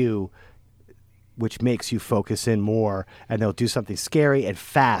clear view, which makes you focus in more, and they'll do something scary and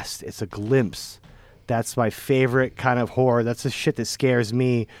fast. It's a glimpse. That's my favorite kind of horror. That's the shit that scares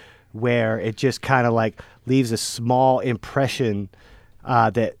me, where it just kind of like leaves a small impression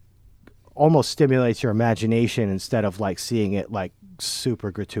that almost stimulates your imagination instead of like seeing it like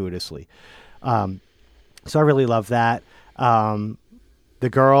super gratuitously. So I really love that. The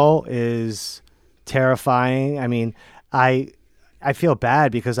girl is terrifying. I mean, I feel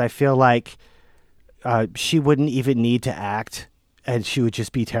bad because I feel like she wouldn't even need to act, and she would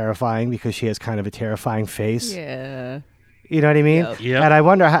just be terrifying because she has kind of a terrifying face. Yeah. You know what I mean? Yep. And I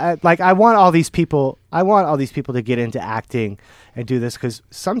wonder how, like, I want all these people to get into acting and do this, because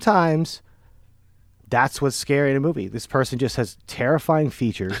sometimes that's what's scary in a movie. This person just has terrifying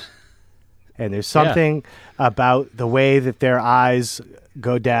features, and there's something about the way that their eyes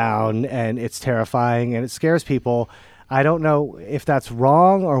go down, and it's terrifying, and it scares people. I don't know if that's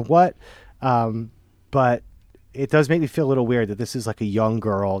wrong or what, but it does make me feel a little weird that this is like a young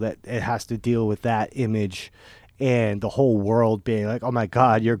girl that it has to deal with that image and the whole world being like, oh my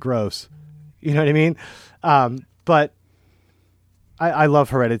God, you're gross. You know what I mean? But I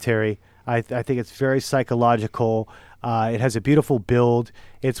love Hereditary. I think it's very psychological. It has a beautiful build.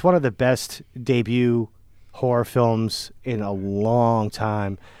 It's one of the best debut horror films in a long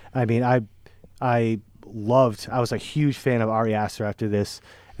time. I mean, I was a huge fan of Ari Aster after this.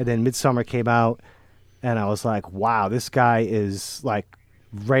 And then Midsommar came out, and I was like, wow, this guy is like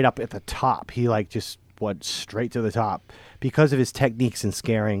right up at the top. He like just went straight to the top because of his techniques in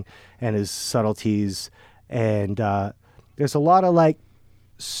scaring and his subtleties. And there's a lot of like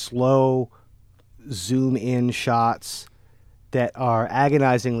slow zoom in shots that are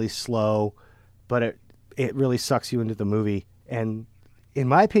agonizingly slow, but it really sucks you into the movie. And in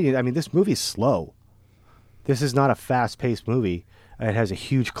my opinion, I mean, this movie's slow. This is not a fast-paced movie. It has a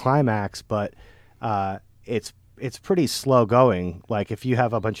huge climax, but it's pretty slow going. Like, if you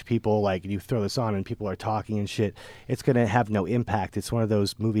have a bunch of people, like, you throw this on and people are talking and shit, it's going to have no impact. It's one of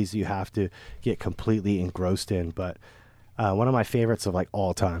those movies you have to get completely engrossed in. But one of my favorites of, like,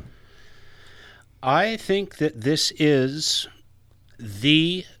 all time. I think that this is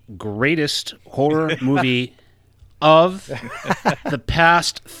the greatest horror movie of the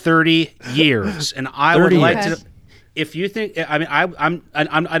past 30 years. And I would like to... If you think, I mean,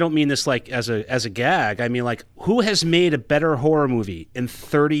 I don't mean this like as a gag. I mean, like, who has made a better horror movie in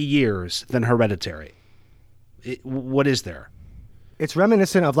 30 years than Hereditary? What is there? It's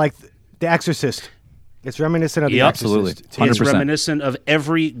reminiscent of like The Exorcist. It's reminiscent of The Exorcist. Absolutely. 100%. It's reminiscent of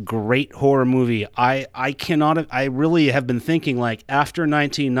every great horror movie. I really have been thinking, like, after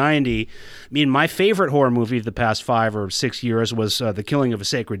 1990, I mean, my favorite horror movie of the past 5 or 6 years was The Killing of a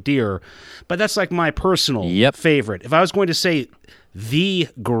Sacred Deer, but that's like my personal favorite. If I was going to say the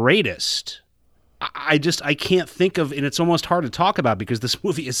greatest, I can't think of, and it's almost hard to talk about because this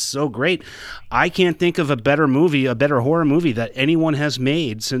movie is so great. I can't think of a better horror movie that anyone has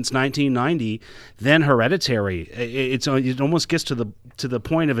made since 1990 than Hereditary. It almost gets to the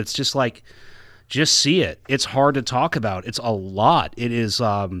point of, it's just like, just see it. It's hard to talk about. It's a lot. It is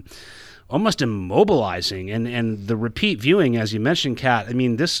almost immobilizing, and the repeat viewing, as you mentioned, Kat. I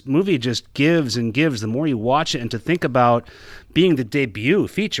mean, this movie just gives and gives the more you watch it, and to think about being the debut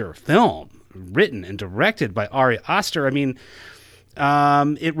feature film written and directed by Ari Aster. I mean,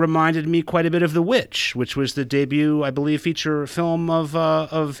 it reminded me quite a bit of The Witch, which was the debut, I believe, feature film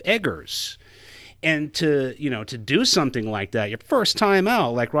of Eggers. And to do something like that, your first time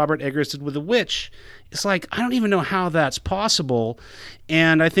out, like Robert Eggers did with The Witch, it's like, I don't even know how that's possible.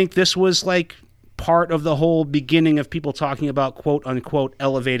 And I think this was like part of the whole beginning of people talking about quote unquote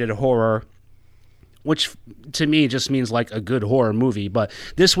elevated horror, which to me just means like a good horror movie. But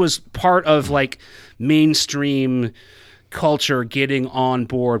this was part of like mainstream culture getting on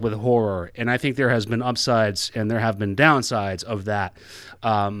board with horror. And I think there has been upsides and there have been downsides of that.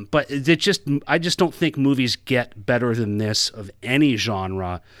 But I just don't think movies get better than this of any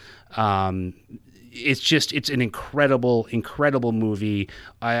genre. It's an incredible, incredible movie.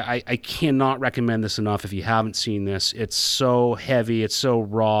 I cannot recommend this enough if you haven't seen this. It's so heavy, it's so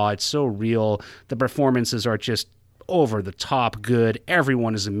raw, it's so real. The performances are just over the top good.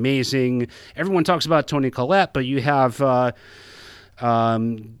 Everyone is amazing. Everyone talks about Toni Collette, but you have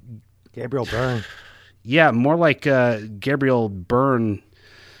Gabriel Byrne. Yeah, more like Gabriel Byrne,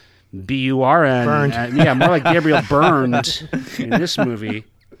 B-U-R-N. Burned. Yeah, more like Gabriel Burned in this movie.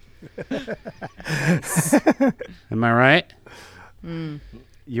 Am I right?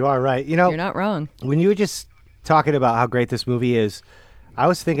 You are right. You know, You're not wrong. when you were just talking about how great this movie is, I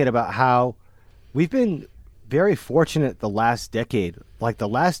was thinking about how we've been very fortunate the last decade. Like the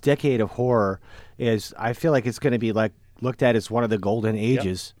last decade of horror is, I feel like it's going to be like looked at as one of the golden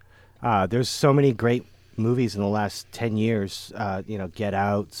ages. There's so many great movies in the last 10 years, Get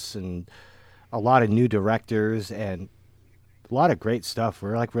Outs and a lot of new directors and a lot of great stuff.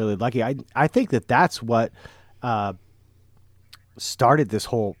 We're like really lucky. I think that's what started this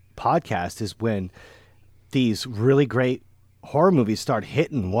whole podcast, is when these really great horror movies start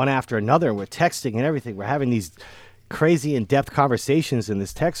hitting one after another. We're texting and everything. We're having these crazy in-depth conversations in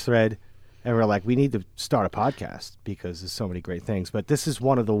this text thread, and we're like, we need to start a podcast because there's so many great things. But this is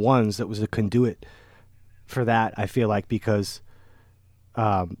one of the ones that was a conduit for that, I feel like, because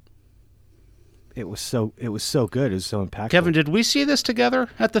it was so good. It was so impactful. Kevin, did we see this together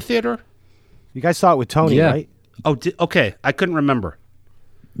at the theater? You guys saw it with Tony, right? Oh, okay. I couldn't remember.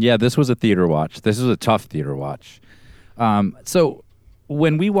 Yeah, this was a theater watch. This was a tough theater watch. So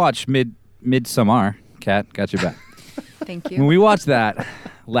when we watched Midsommar, Kat, got your back. Thank you. When we watched that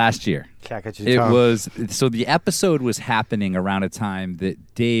last year, Kat, got your tongue. so the episode was happening around a time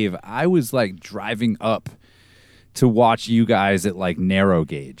that, Dave, I was like driving up to watch you guys at like Narrow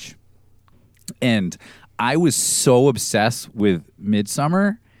Gauge. And I was so obsessed with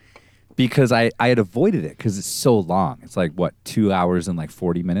Midsommar because I had avoided it because it's so long. It's like, 2 hours and like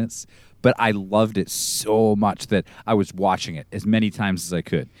 40 minutes? But I loved it so much that I was watching it as many times as I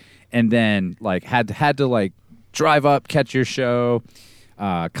could. And then like had to like drive up, catch your show,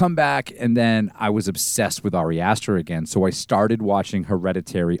 come back, and then I was obsessed with Ari Aster again. So I started watching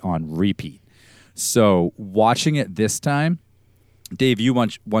Hereditary on repeat. So watching it this time, Dave, you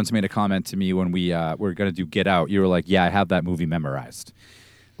once made a comment to me when we were going to do Get Out. You were like, yeah, I have that movie memorized.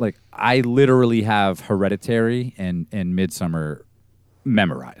 Like, I literally have Hereditary and Midsommar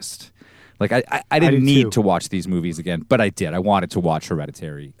memorized. Like, I didn't need to watch these movies again, but I did. I wanted to watch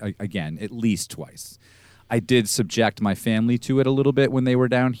Hereditary again, at least twice. I did subject my family to it a little bit when they were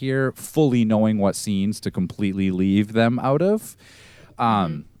down here, fully knowing what scenes to completely leave them out of.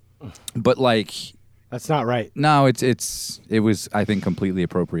 But, like... That's not right. No, it was, I think, completely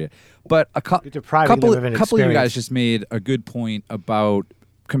appropriate. But a couple of you guys just made a good point about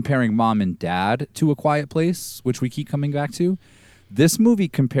comparing Mom and Dad to A Quiet Place, which we keep coming back to. This movie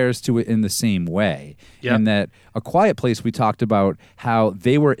compares to it in the same way. Yep. In that A Quiet Place, we talked about how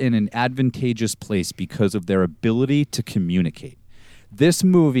they were in an advantageous place because of their ability to communicate. This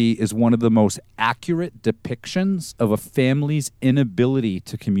movie is one of the most accurate depictions of a family's inability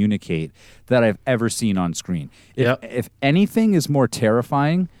to communicate that I've ever seen on screen. If anything is more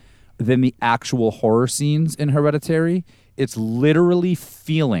terrifying than the actual horror scenes in Hereditary, it's literally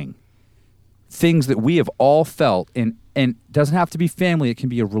feeling things that we have all felt, and it doesn't have to be family. It can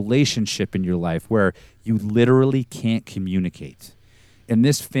be a relationship in your life where you literally can't communicate. And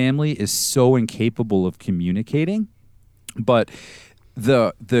this family is so incapable of communicating, but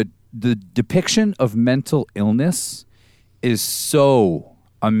the depiction of mental illness is so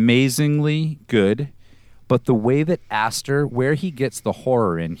amazingly good, but the way that Aster, where he gets the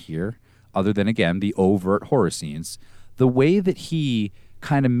horror in here, other than, again, the overt horror scenes, the way that he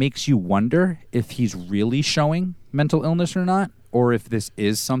kind of makes you wonder if he's really showing mental illness or not, or if this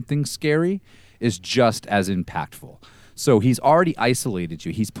is something scary, is just as impactful. So he's already isolated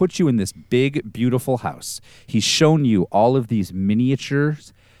you. He's put you in this big, beautiful house. He's shown you all of these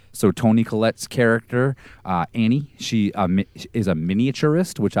miniatures. So Toni Collette's character, Annie, she is a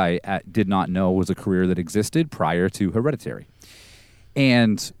miniaturist, which I did not know was a career that existed prior to Hereditary.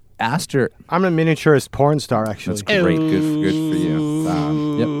 And Aster... I'm a miniaturist porn star, actually. That's great. Good for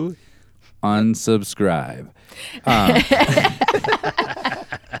you. Yep. Unsubscribe.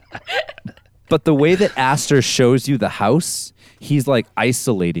 But the way that Aster shows you the house, he's like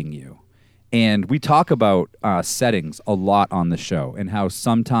isolating you. And we talk about settings a lot on the show, and how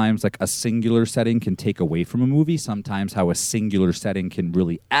sometimes like a singular setting can take away from a movie, sometimes how a singular setting can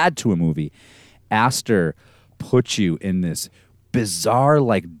really add to a movie. Aster puts you in this bizarre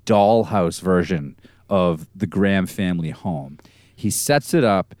like dollhouse version of the Graham family home. He sets it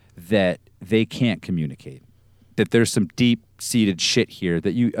up that they can't communicate, that there's some deep-seated shit here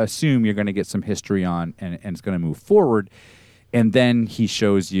that you assume you're going to get some history on and it's going to move forward. And then he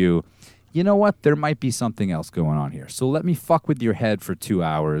shows you, you know what, there might be something else going on here. So let me fuck with your head for 2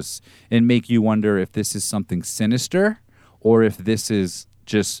 hours and make you wonder if this is something sinister or if this is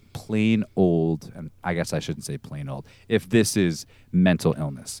just plain old, and I guess I shouldn't say plain old, if this is mental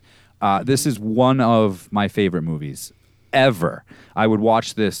illness. This is one of my favorite movies ever. I would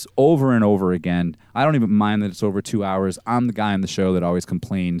watch this over and over again. I don't even mind that it's over 2 hours. I'm the guy on the show that always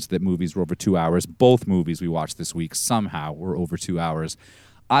complains that movies were over 2 hours. Both movies we watched this week somehow were over 2 hours.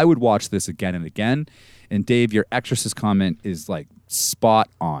 I would watch this again and again. And Dave, your Exorcist comment is like spot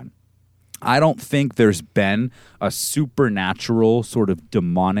on. I don't think there's been a supernatural sort of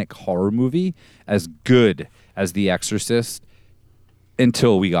demonic horror movie as good as The Exorcist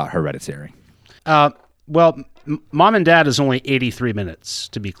until we got Hereditary. Well, Mom and Dad is only 83 minutes,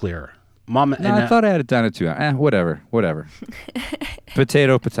 to be clear. I thought I had it down at 2 hours. Whatever.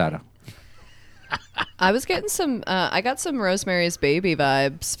 Potato. I was getting some. I got some Rosemary's Baby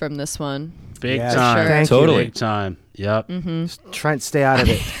vibes from this one. Big Yeah, time. sure. Thank Totally. Big time. Yep. Trent, stay out of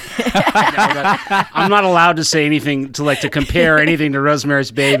it. I'm not allowed to say anything to compare anything to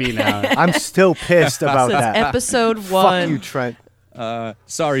Rosemary's Baby now. I'm still pissed about So it's that. episode Fuck 1. you, Trent.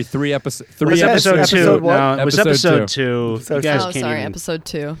 Sorry, three episodes. It was episode episode 2. one? No, it was Episode episode 2. Episode You guys Oh, can't sorry, even... episode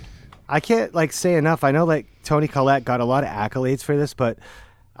 2. I can't say enough. I know Toni Collette got a lot of accolades for this, but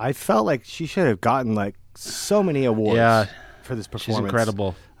I felt like she should have gotten so many awards Yeah. for this performance. She's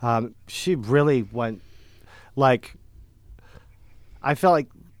incredible. She really went I felt like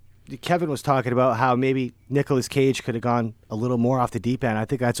Kevin was talking about how maybe Nicolas Cage could have gone a little more off the deep end. I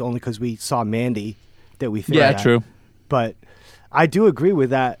think that's only because we saw Mandy that we think Yeah, that. true. But I do agree with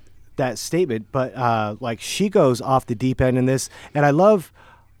that statement. But she goes off the deep end in this, and I love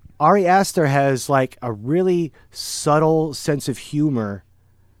Ari Aster has a really subtle sense of humor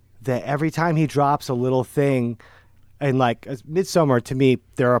that every time he drops a little thing. And Midsommar, to me,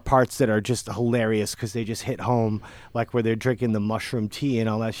 there are parts that are just hilarious because they just hit home, where they're drinking the mushroom tea and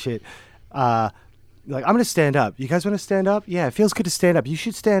all that shit. I'm going to stand up. You guys want to stand up? Yeah, it feels good to stand up. You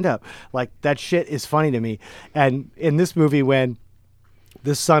should stand up. That shit is funny to me. And in this movie, when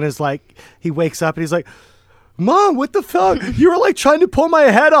the son is he wakes up and he's like, Mom, what the fuck? You were trying to pull my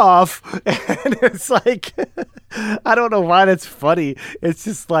head off. And it's I don't know why that's funny. It's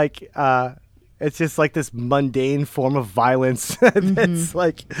just it's just this mundane form of violence. That's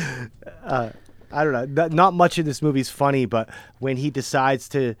I don't know. Not much in this movie is funny, but when he decides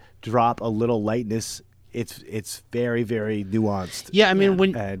to drop a little lightness, it's very, very nuanced. Yeah, I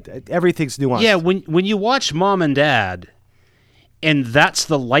mean, and everything's nuanced. Yeah, when you watch Mom and Dad, and that's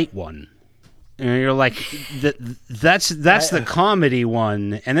the light one, and you're like, that's the comedy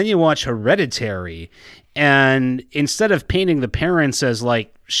one, and then you watch Hereditary, and instead of painting the parents as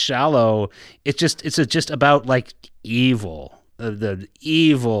shallow, it's just about evil, the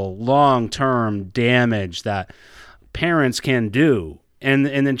evil long-term damage that parents can do, and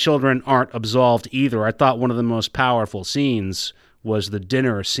then children aren't absolved either. I thought one of the most powerful scenes was the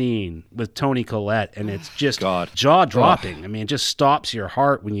dinner scene with Toni Collette, and it's just jaw-dropping. I mean, it just stops your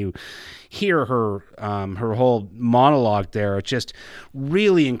heart when you hear her whole monologue there. It's just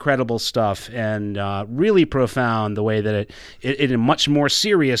really incredible stuff, and really profound the way that it in a much more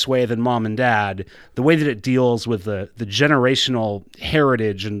serious way than Mom and Dad, the way that it deals with the generational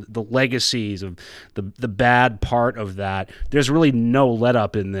heritage and the legacies of the bad part of that. There's really no let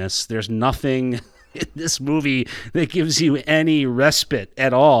up in this. There's nothing in this movie that gives you any respite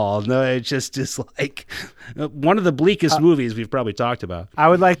at all. No, it just is one of the bleakest movies we've probably talked about. I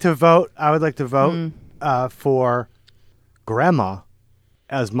would like to vote for Grandma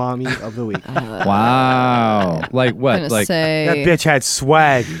as Mommy of the Week. Wow. What? Say, That bitch had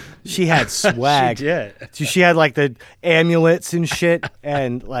swag. She had swag. She did. She had the amulets and shit,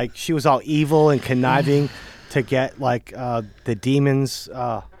 and she was all evil and conniving to get the demons.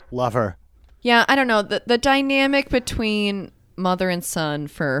 Love her. yeah, I don't know. The dynamic between mother and son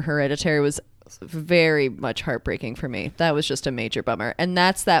for Hereditary was very much heartbreaking for me. That was just a major bummer. And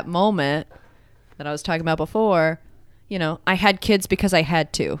that's that moment that I was talking about before. I had kids because I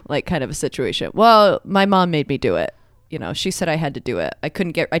had to, kind of a situation. Well, my mom made me do it. She said I had to do it. I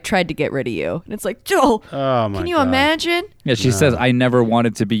tried to get rid of you. And it's Joel, Oh my can you God. imagine? Yeah, she says, I never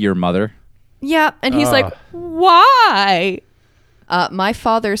wanted to be your mother. Yeah. And he's like, why? My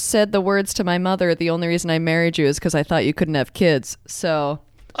father said the words to my mother, the only reason I married you is because I thought you couldn't have kids. So.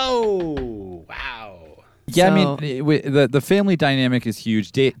 Oh, wow. Yeah, So- I mean, the family dynamic is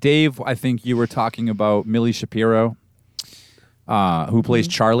huge. Dave, I think you were talking about Millie Shapiro, who plays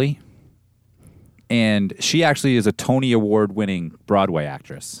Charlie. And she actually is a Tony Award-winning Broadway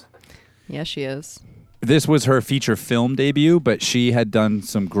actress. Yeah, she is. This was her feature film debut, but she had done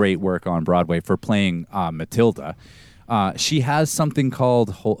some great work on Broadway for playing Matilda. She has something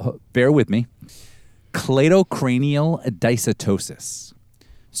called, bear with me, cleidocranial dysatosis.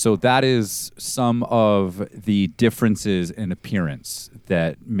 So that is some of the differences in appearance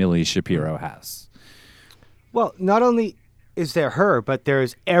that Millie Shapiro has. Well, not only is there her, but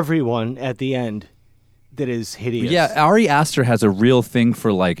there's everyone at the end that is hideous. Yeah, Ari Aster has a real thing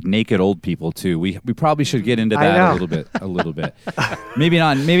for like naked old people too. We probably should get into that a little bit. Maybe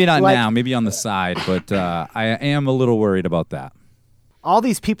not Like- now, maybe on the side, but I am a little worried about that. All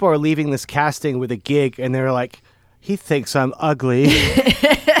these people are leaving this casting with a gig, and they're like, he thinks I'm ugly.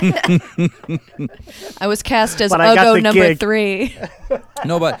 I was cast as But I got Ugo the number gig. 3.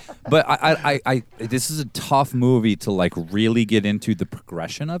 No, but I this is a tough movie to like really get into the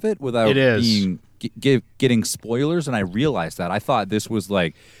progression of it without It is. being getting spoilers, and I realized that. I thought this was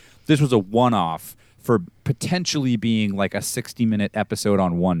a one-off for potentially being like a 60-minute episode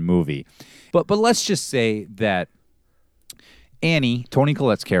on one movie. But let's just say that Annie, Toni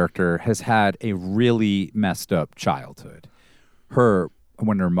Collette's character, has had a really messed up childhood.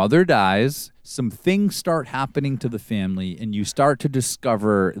 When her mother dies, some things start happening to the family, and you start to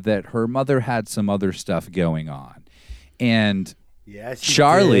discover that her mother had some other stuff going on. And Yes,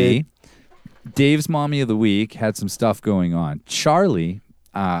 Charlie, Dave's Mommy of the Week, had some stuff going on. Charlie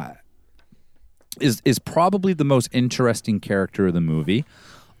is probably the most interesting character of the movie,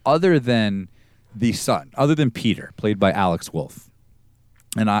 other than the son, other than Peter, played by Alex Wolff.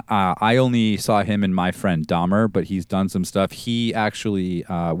 And I only saw him in My Friend Dahmer, but he's done some stuff. He actually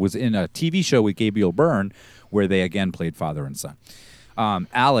was in a TV show with Gabriel Byrne where they again played father and son.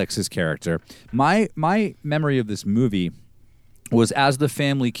 Alex's character. My memory of this movie was as the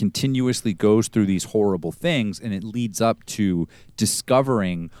family continuously goes through these horrible things, and it leads up to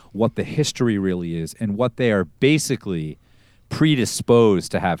discovering what the history really is and what they are basically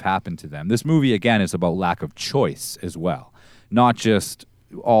predisposed to have happen to them. This movie, again, is about lack of choice as well, not just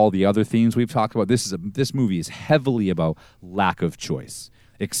all the other themes we've talked about. This movie is heavily about lack of choice,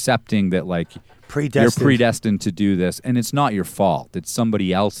 accepting that like you're predestined to do this, and it's not your fault. It's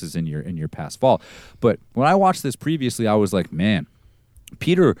somebody else's in your past fault. But when I watched this previously, I was like, man,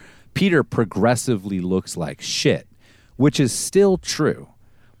 Peter progressively looks like shit, which is still true.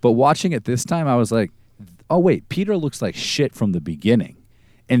 But watching it this time, I was like, oh wait, Peter looks like shit from the beginning.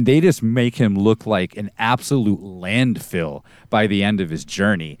 And they just make him look like an absolute landfill by the end of his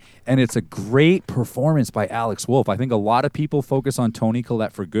journey. And it's a great performance by Alex Wolff. I think a lot of people focus on Toni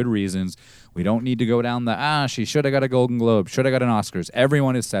Collette for good reasons. We don't need to go down she should have got a Golden Globe, should have got an Oscars.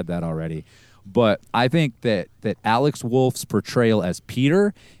 Everyone has said that already. But I think that Alex Wolff's portrayal as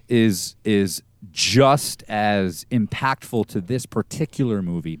Peter is just as impactful to this particular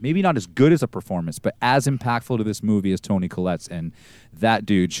movie. Maybe not as good as a performance, but as impactful to this movie as Toni Collette's, and that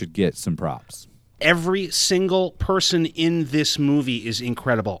dude should get some props. Every single person in this movie is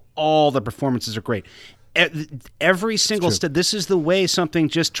incredible. All the performances are great. Every single step. This is the way something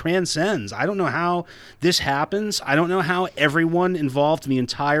just transcends. I don't know how this happens. I don't know how everyone involved in the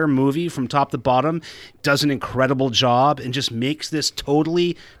entire movie from top to bottom does an incredible job and just makes this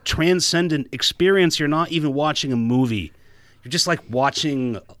totally transcendent experience. You're not even watching a movie. You're just like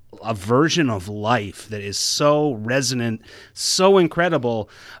watching a version of life that is so resonant, so incredible.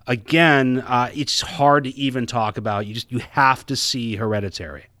 Again, it's hard to even talk about. You have to see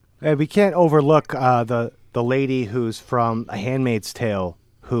Hereditary. And we can't overlook the lady who's from A Handmaid's Tale,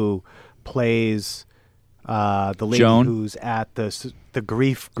 who plays the lady Joan? who's at the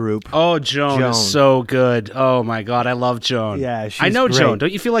grief group. Oh, Joan is so good. Oh my God, I love Joan. Yeah, she's I know great. Joan.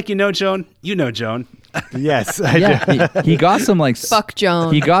 Don't you feel like you know Joan? You know Joan. Yes, I do. He got some like Fuck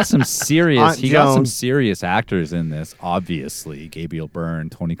Joan. He got some serious. Aunt He got some Joan. serious actors in this. Obviously, Gabriel Byrne,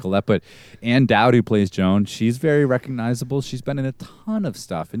 Toni Collette, but Ann Dowd, who plays Joan, she's very recognizable. She's been in a ton of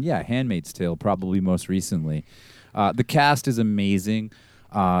stuff, and yeah, Handmaid's Tale probably most recently. The cast is amazing.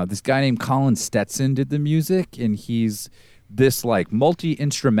 This guy named Colin Stetson did the music, and he's this like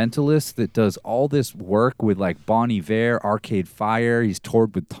multi-instrumentalist that does all this work with like Bon Iver, Arcade Fire. He's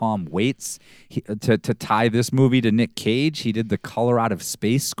toured with Tom Waits. To tie this movie to Nick Cage, he did the Color Out of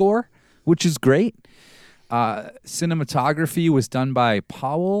Space score, which is great. Cinematography was done by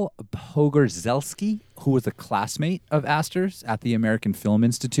Paweł Pogorzelski, who was a classmate of Astor's at the American Film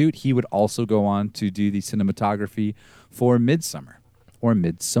Institute. He would also go on to do the cinematography for Midsommar or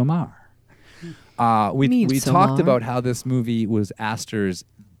Midsommar. We talked about how this movie was Astor's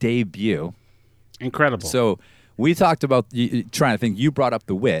debut. Incredible. So we talked about trying to think. You brought up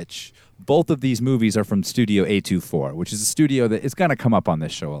The Witch. Both of these movies are from Studio A24, which is a studio that is going to come up on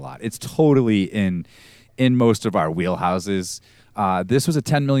this show a lot. It's totally in most of our wheelhouses. This was a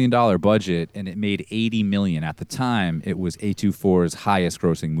 $10 million budget, and it made $80 million. At the time, it was A24's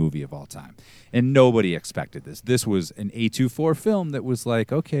highest-grossing movie of all time. And nobody expected this. This was an A24 film that was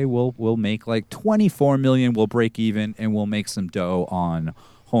like, okay, we'll make like $24 million, we'll break even, and we'll make some dough on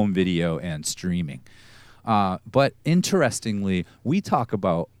home video and streaming. But interestingly, we talk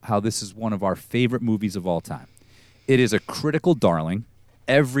about how this is one of our favorite movies of all time. It is a critical darling.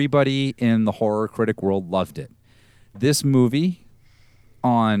 Everybody in the horror critic world loved it. This movie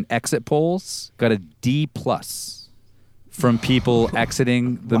on exit polls got a D+ from people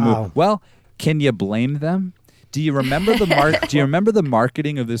exiting the movie. Well, can you blame them? Do you remember the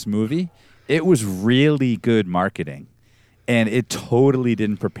marketing of this movie? It was really good marketing. And it totally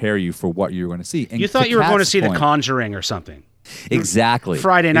didn't prepare you for what you were going to see. And you thought you were going to see The Conjuring or something. Exactly.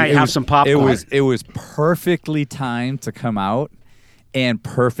 Friday night, have some popcorn. It was perfectly timed to come out and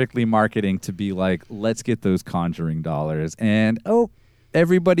perfectly marketing to be like, let's get those Conjuring dollars. And,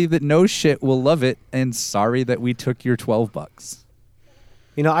 everybody that knows shit will love it. And sorry that we took your $12.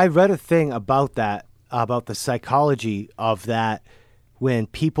 You know, I read a thing about that, about the psychology of that when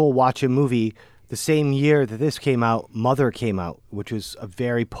people watch a movie. The same year that this came out, Mother came out, which was a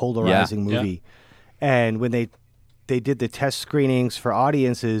very polarizing movie. Yeah. And when they did the test screenings for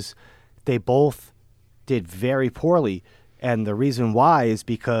audiences, they both did very poorly. And the reason why is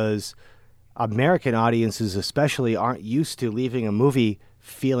because American audiences especially aren't used to leaving a movie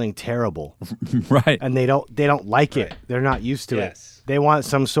feeling terrible. Right. And they don't like it. They're not used to it. They want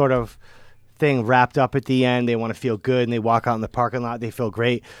some sort of thing wrapped up at the end. They want to feel good, and they walk out in the parking lot, they feel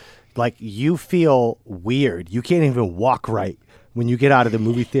great. Like, you feel weird. You can't even walk right when you get out of the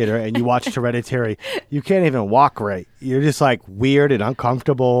movie theater and you watch Hereditary. You can't even walk right. You're just like weird and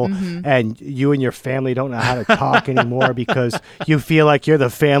uncomfortable, and you and your family don't know how to talk anymore because you feel like you're the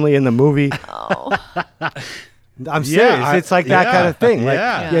family in the movie. I'm serious. It's like that kind of thing.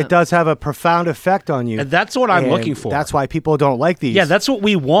 Like, it does have a profound effect on you. And that's what I'm looking for. That's why people don't like these. Yeah, that's what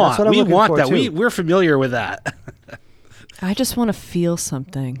we want. We want that. Too. We're familiar with that. I just want to feel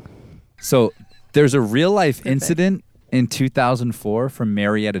something. So there's a real life incident in 2004 from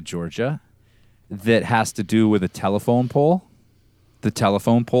Marietta, Georgia, that has to do with a telephone pole, the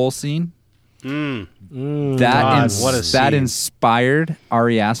telephone pole scene. That inspired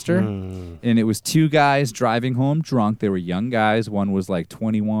Ari Aster. And it was two guys driving home drunk. They were young guys. One was like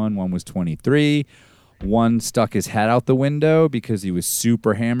 21, one was 23. One stuck his head out the window because he was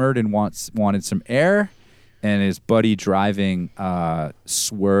super hammered and wanted some air. And his buddy driving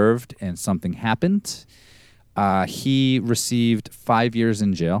swerved, and something happened. He received 5 years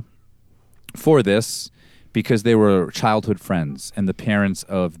in jail for this because they were childhood friends, and the parents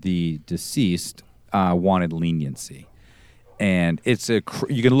of the deceased wanted leniency. And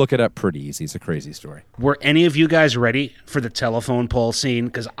you can look it up pretty easy. It's a crazy story. Were any of you guys ready for the telephone pole scene?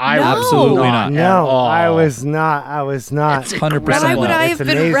 Because I No. Absolutely not. No, I was not. 100% Why would I have been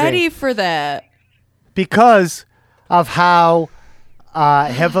amazing. ready for that? Because of how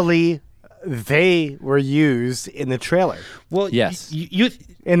heavily they were used in the trailer. Well, Yes. You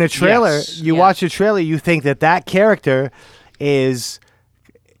In the trailer, Yes. you watch the trailer, you think that character is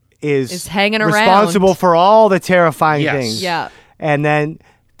hanging responsible around. for all the terrifying Yes. things. Yeah. And then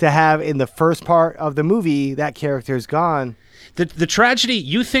to have in the first part of the movie, that character is gone. The tragedy,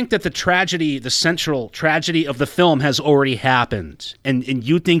 you think that the central tragedy of the film has already happened. And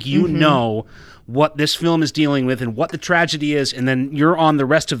you think you know what this film is dealing with and what the tragedy is, and then you're on the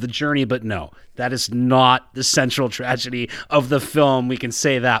rest of the journey. But no, that is not the central tragedy of the film. We can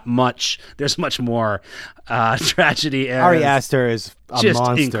say that much. There's much more tragedy. Ari Aster is a just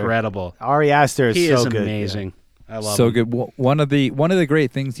monster. incredible. Ari Aster is He so is good. amazing. I love So him. good. One of the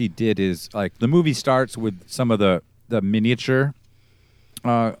great things he did is, like, the movie starts with some of the miniature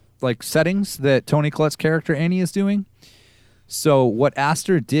like settings that Toni Collette's character Annie is doing. So what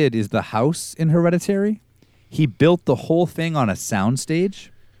Aster did is the house in Hereditary, he built the whole thing on a soundstage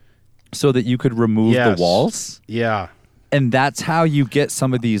so that you could remove the walls. Yeah. And that's how you get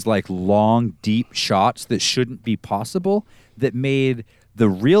some of these like long, deep shots that shouldn't be possible, that made the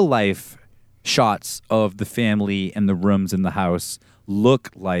real life shots of the family and the rooms in the house look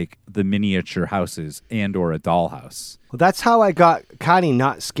like the miniature houses and or a dollhouse. Well, that's how I got kind of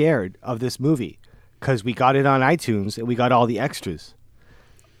not scared of this movie, because we got it on iTunes and we got all the extras.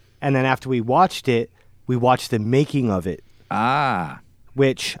 And then after we watched it, we watched the making of it.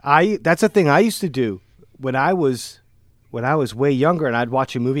 Which that's a thing I used to do when I was way younger, and I'd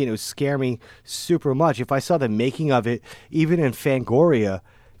watch a movie and it would scare me super much. If I saw the making of it, even in Fangoria,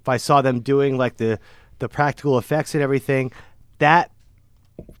 if I saw them doing like the practical effects and everything, that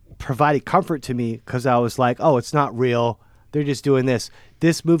provided comfort to me, because I was like, oh, it's not real. They're just doing this.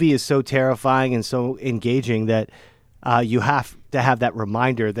 This movie is so terrifying and so engaging that you have to have that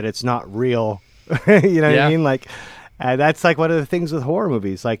reminder that it's not real. You know what I mean? Like, that's like one of the things with horror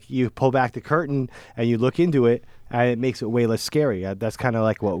movies. Like, you pull back the curtain and you look into it, And it makes it way less scary. That's kind of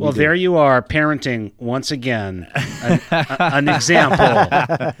like what we Well, do. there you are, parenting once again. An example,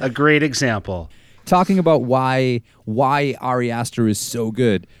 a great example. Talking about why Ari Aster is so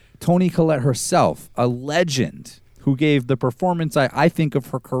good. Toni Collette herself, a legend who gave the performance I think of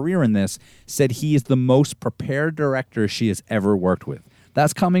her career in this, said he is the most prepared director she has ever worked with.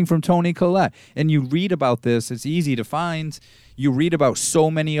 That's coming from Toni Collette. And you read about this, it's easy to find. You read about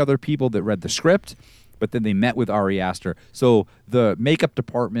so many other people that read the script, but then they met with Ari Aster. So the makeup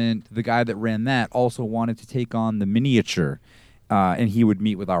department, the guy that ran that, also wanted to take on the miniature. And he would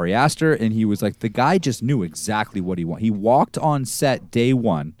meet with Ari Aster, and he was like, the guy just knew exactly what he wanted. He walked on set day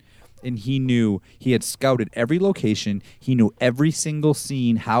one, and he knew he had scouted every location. He knew every single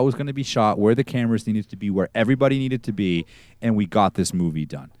scene, how it was going to be shot, where the cameras needed to be, where everybody needed to be, and we got this movie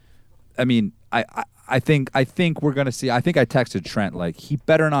done. I mean, I think we're going to see. I think I texted Trent, like, he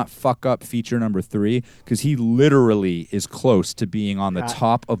better not fuck up feature number 3, because he literally is close to being on the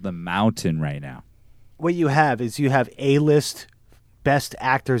top of the mountain right now. What you have is you have A-list best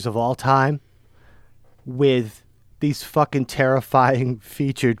actors of all time with these fucking terrifying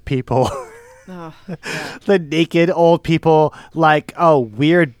featured people. The naked old people like,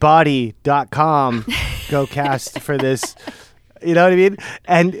 weirdbody.com go cast for this. You know what I mean?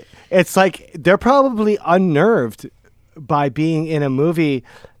 And it's like they're probably unnerved by being in a movie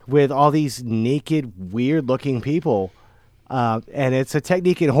with all these naked, weird looking people. And it's a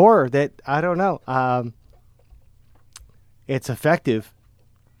technique in horror that, I don't know, it's effective.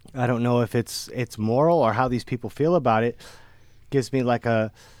 I don't know if it's moral or how these people feel about it. Gives me like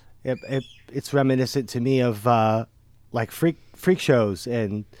it's reminiscent to me of like freak shows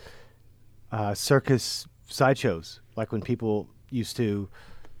and circus sideshows, like when people used to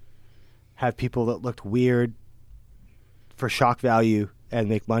have people that looked weird for shock value and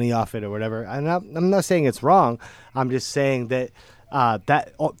make money off it or whatever. I'm not saying it's wrong. I'm just saying that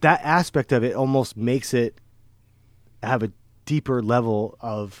that aspect of it almost makes it have a deeper level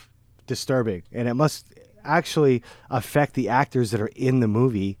of disturbing, and it must actually affect the actors that are in the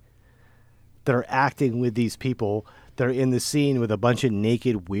movie, that are acting with these people, that are in the scene with a bunch of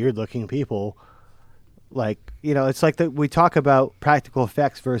naked, weird-looking people. Like, you know, it's like we talk about practical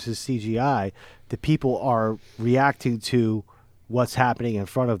effects versus CGI. The people are reacting to what's happening in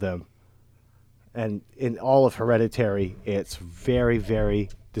front of them. And in all of Hereditary, it's very, very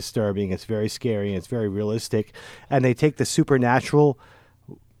disturbing. It's very scary. And it's very realistic. And they take the supernatural,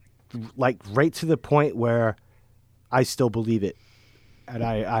 like, right to the point where I still believe it. And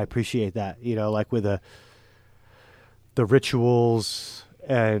I appreciate that. You know, like with the rituals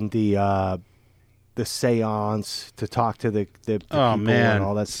and the seance to talk to the people and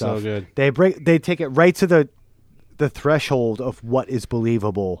all that stuff. So good. They take it right to the threshold of what is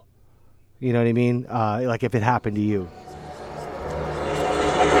believable. You know what I mean? Like if it happened to you.